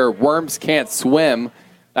from here. Worms can't swim.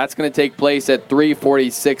 That's going to take place at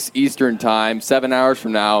 3:46 Eastern Time, 7 hours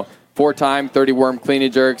from now. 4-time, 30 worm clean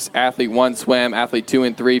and jerks. Athlete 1 swim. Athlete 2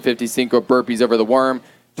 and 3, 50 synchro burpees over the worm.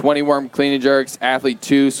 20 worm clean and jerks. Athlete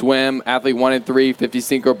 2 swim. Athlete 1 and 3, 50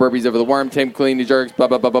 synchro burpees over the worm. 10 clean and jerks. Blah,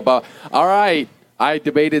 blah, blah, blah, blah. All right. I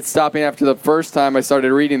debated stopping after the first time I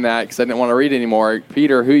started reading that because I didn't want to read anymore.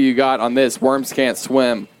 Peter, who you got on this? Worms can't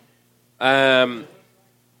swim. So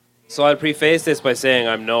I'll preface this by saying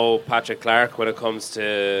I'm no Patrick Clark when it comes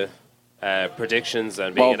to predictions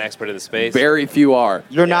and being an expert in the space. Very few are.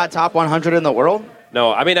 You're not top 100 in the world?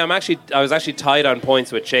 No, I mean I was actually tied on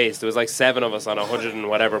points with Chase. There was like 7 of us on 100 and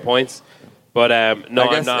whatever points. But no,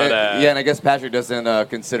 I'm not. And I guess Patrick doesn't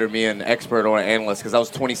consider me an expert or an analyst because I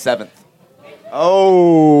was 27th.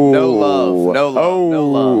 Oh. No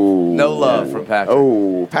love from Patrick.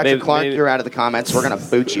 Oh, Patrick Clark, you're out of the comments. We're going to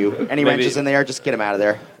boot you. Any wrenches in there, just get him out of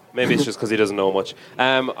there. Maybe it's just because he doesn't know much.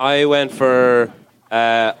 I went for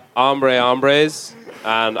hombres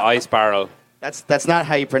and ice barrel. That's not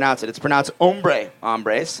how you pronounce it. It's pronounced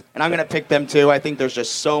hombres. And I'm going to pick them too. I think there's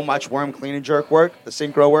just so much worm clean and jerk work, the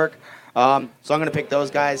synchro work. So I'm going to pick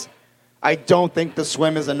those guys. I don't think the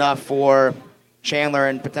swim is enough for Chandler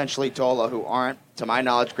and potentially Tola, who aren't, to my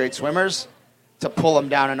knowledge, great swimmers, to pull them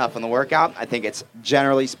down enough in the workout. I think it's,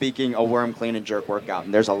 generally speaking, a worm clean and jerk workout,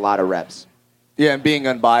 and there's a lot of reps. Yeah, and being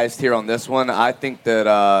unbiased here on this one, I think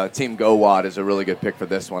that Team GoWad is a really good pick for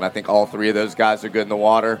this one. I think all three of those guys are good in the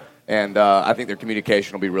water, and I think their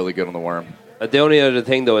communication will be really good on the worm. The only other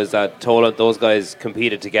thing, though, is that Tola, those guys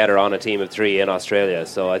competed together on a team of 3 in Australia,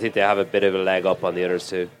 so I think they have a bit of a leg up on the others,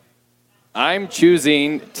 too. I'm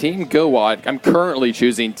choosing Team GoWad. I'm currently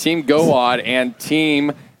choosing Team GoWad and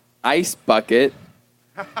Team Ice Bucket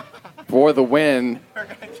for the win.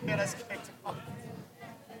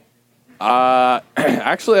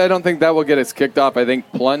 Actually, I don't think that will get us kicked off. I think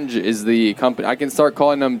Plunge is the company. I can start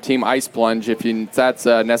calling them Team Ice Plunge if that's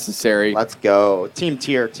necessary. Let's go. Team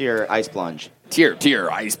TYR Ice Plunge. TYR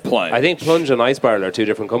Ice Plunge. I think Plunge and Ice Barrel are 2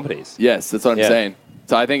 different companies. Yes, that's what I'm saying.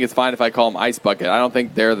 So I think it's fine if I call them Ice Bucket. I don't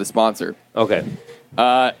think they're the sponsor. Okay.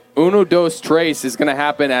 Uno Dos Tres is going to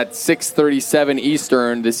happen at 6:37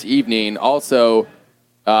 Eastern this evening. Also,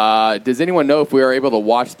 does anyone know if we are able to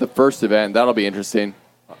watch the first event? That'll be interesting.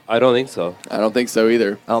 I don't think so. I don't think so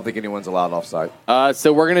either. I don't think anyone's allowed offside.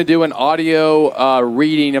 So we're going to do an audio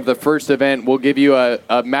reading of the first event. We'll give you a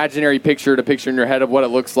imaginary picture to picture in your head of what it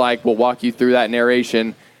looks like. We'll walk you through that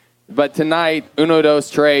narration. But tonight, Uno Dos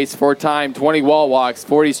Tres, 4-time, 20 wall walks,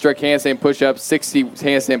 40 strict handstand push-ups, 60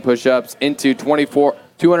 handstand push-ups, into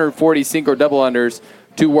 240 synchro double unders,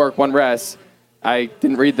 2 work, 1 rest. I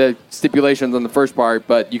didn't read the stipulations on the first part,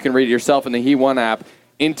 but you can read it yourself in the Heat 1 app.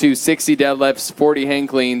 Into 60 deadlifts, 40 hang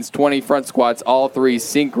cleans, 20 front squats, all 3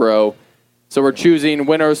 synchro. So we're choosing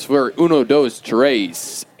winners for Uno Dos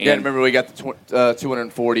Tres. And remember, we got the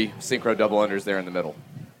 240 synchro double unders there in the middle.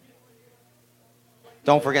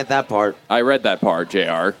 Don't forget that part. I read that part,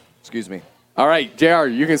 JR. Excuse me. All right, JR,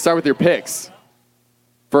 you can start with your picks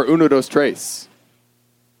for Uno Dos Tres.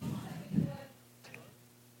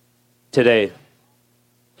 Today.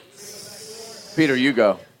 Peter, you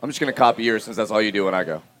go. I'm just going to copy yours since that's all you do when I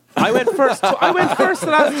go. I went first. I went first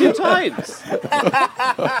the last 2 times.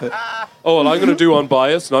 Oh, well, I'm going to do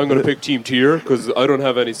unbiased, and I'm going to pick Team Tier because I don't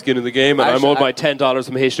have any skin in the game, and I'm owed my $10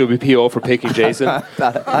 from HWPO for picking Jason.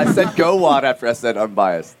 I said go Wad after I said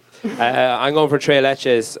unbiased. I'm going for Tres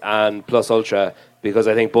Leches and Plus Ultra because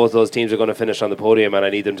I think both those teams are going to finish on the podium, and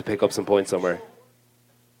I need them to pick up some points somewhere.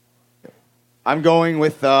 I'm going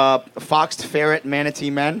with Foxed Ferret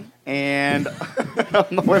Manatee Men, and on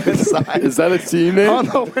the women's side. Is that a team name? On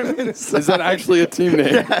the women's side. Is that actually a team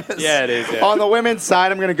name? Yes. Yeah, it is. Yeah. On the women's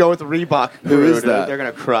side, I'm going to go with Reebok. Who is that? They're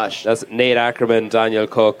going to crush. That's Nate Ackerman, Daniel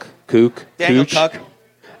Cook, Daniel Cooch, Cook.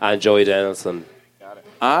 and Joey Danielson.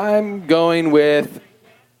 I'm going with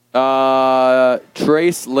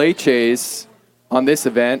Trace Leches on this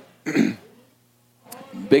event.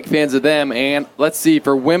 Big fans of them. And let's see,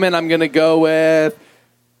 for women, I'm going to go with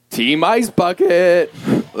Team Ice Bucket.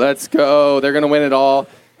 Let's go. They're going to win it all.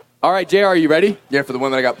 All right, JR, are you ready? Yeah, for the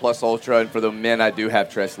women, I got Plus Ultra, and for the men, I do have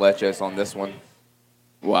Tres Leches on this one.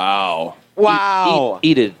 Wow. Wow.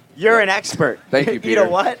 Eat it. You're an expert. Thank you, Eat Peter. a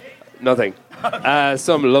what? Nothing.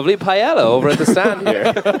 Some lovely paella over at the stand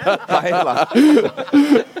here. Paella.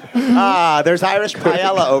 There's Irish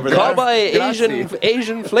paella over there. Call by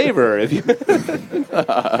Asian flavor if you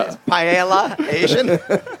Paella, Asian.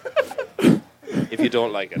 if you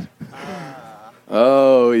don't like it.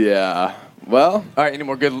 Oh, yeah. Well, All right, any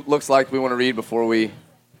more good looks like we want to read before we...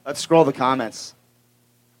 Let's scroll the comments.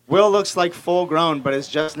 Will looks like full grown, but is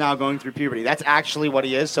just now going through puberty. That's actually what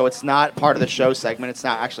he is, so it's not part of the show segment. It's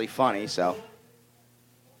not actually funny, so.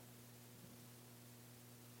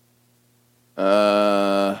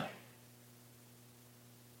 I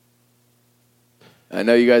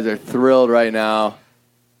know you guys are thrilled right now.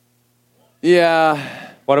 Yeah.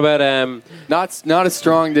 What about Not as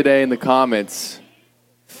strong today in the comments.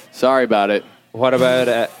 Sorry about it. what about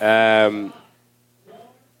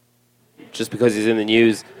just because he's in the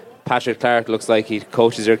news, Patrick Clark looks like he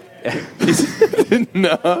coaches your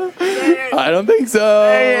No, I don't think so.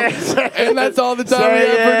 And that's all the time we have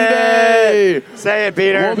for today. Say it,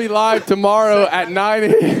 Peter. We'll be live tomorrow at 9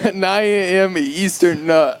 a.m. Eastern. Hey,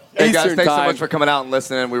 guys, Eastern thanks so time. much for coming out and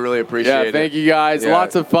listening. We really appreciate it. Yeah, thank you guys. Yeah.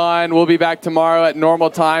 Lots of fun. We'll be back tomorrow at normal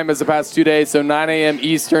time as the past 2 days, so 9 a.m.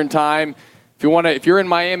 Eastern time. If you're in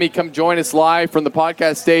Miami, come join us live from the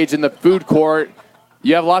podcast stage in the food court.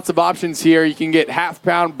 You have lots of options here. You can get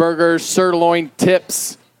half-pound burgers, sirloin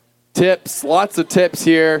tips, lots of tips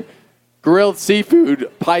here. Grilled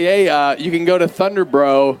seafood, paella. You can go to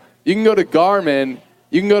Thunderbro. You can go to Garmin.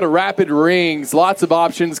 You can go to Rapid Rings. Lots of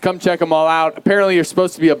options. Come check them all out. Apparently, you're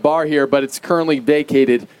supposed to be a bar here, but it's currently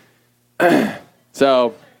vacated.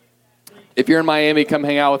 So, if you're in Miami, come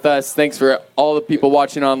hang out with us. Thanks for all the people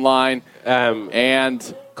watching online.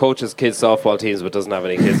 And coaches kids softball teams but doesn't have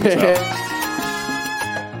any kids himself.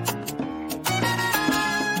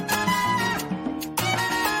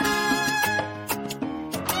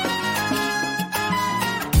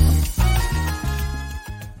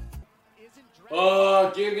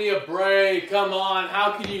 Oh, give me a break. Come on.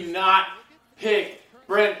 How can you not pick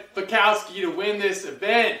Brent Bukowski to win this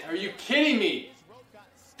event? Are you kidding me?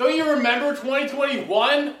 Don't you remember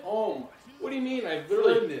 2021? Oh, my. What do you mean?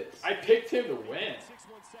 I picked him to win.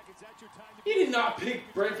 You did not pick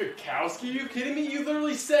Brent Bukowski. Are you kidding me? You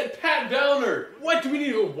literally said Pat Bellner. What? Do we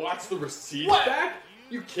need to go watch the receipts back?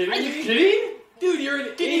 You kidding? Are you kidding? Dude, you're an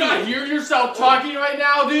idiot. Can you not hear yourself talking right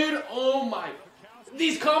now, dude? Oh, my.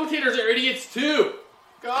 These commentators are idiots, too.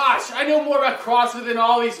 Gosh, I know more about CrossFit than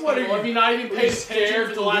all these people. Have you not even paid attention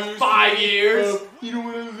for the last 5 years? You don't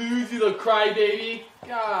want to lose, you little crybaby.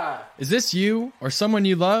 God. Is this you or someone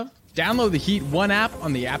you love? Download the Heat 1 app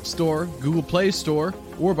on the App Store, Google Play Store,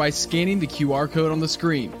 or by scanning the QR code on the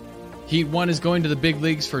screen. Heat 1 is going to the big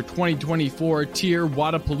leagues for 2024 TYR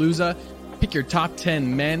Wodaplooza. Pick your top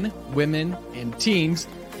 10 men, women, and teams,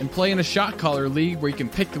 and play in a shot caller league where you can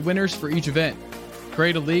pick the winners for each event.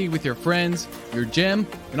 Create a league with your friends, your gym,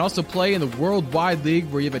 and also play in the Worldwide League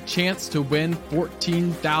where you have a chance to win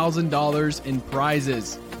 $14,000 in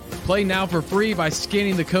prizes. Play now for free by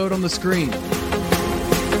scanning the code on the screen.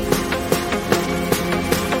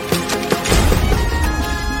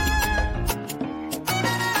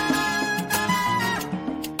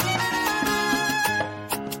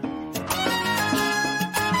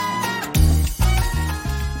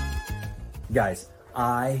 Guys,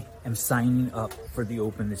 I am signing up for the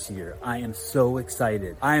Open this year. I am so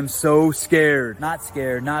excited. I am so scared, not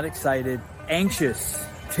excited, anxious,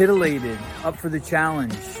 titillated, up for the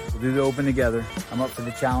challenge. We'll do the Open together. I'm up for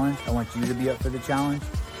the challenge. I want you to be up for the challenge.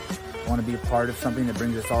 I want to be a part of something that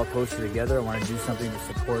brings us all closer together. I want to do something that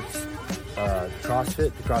supports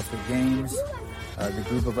CrossFit, the CrossFit Games, the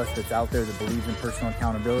group of us that's out there that believes in personal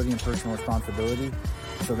accountability and personal responsibility.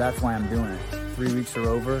 So that's why I'm doing it. 3 weeks are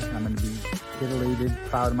over. I'm going to be titillated,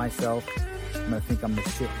 proud of myself. I'm going to think I'm the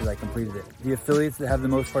shit because I completed it. The affiliates that have the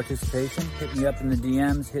most participation, hit me up in the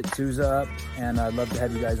DMs, hit Souza up, and I'd love to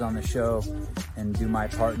have you guys on the show and do my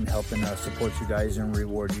part in helping support you guys and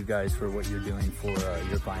reward you guys for what you're doing for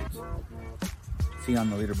your clients. See you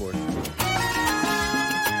on the leaderboard.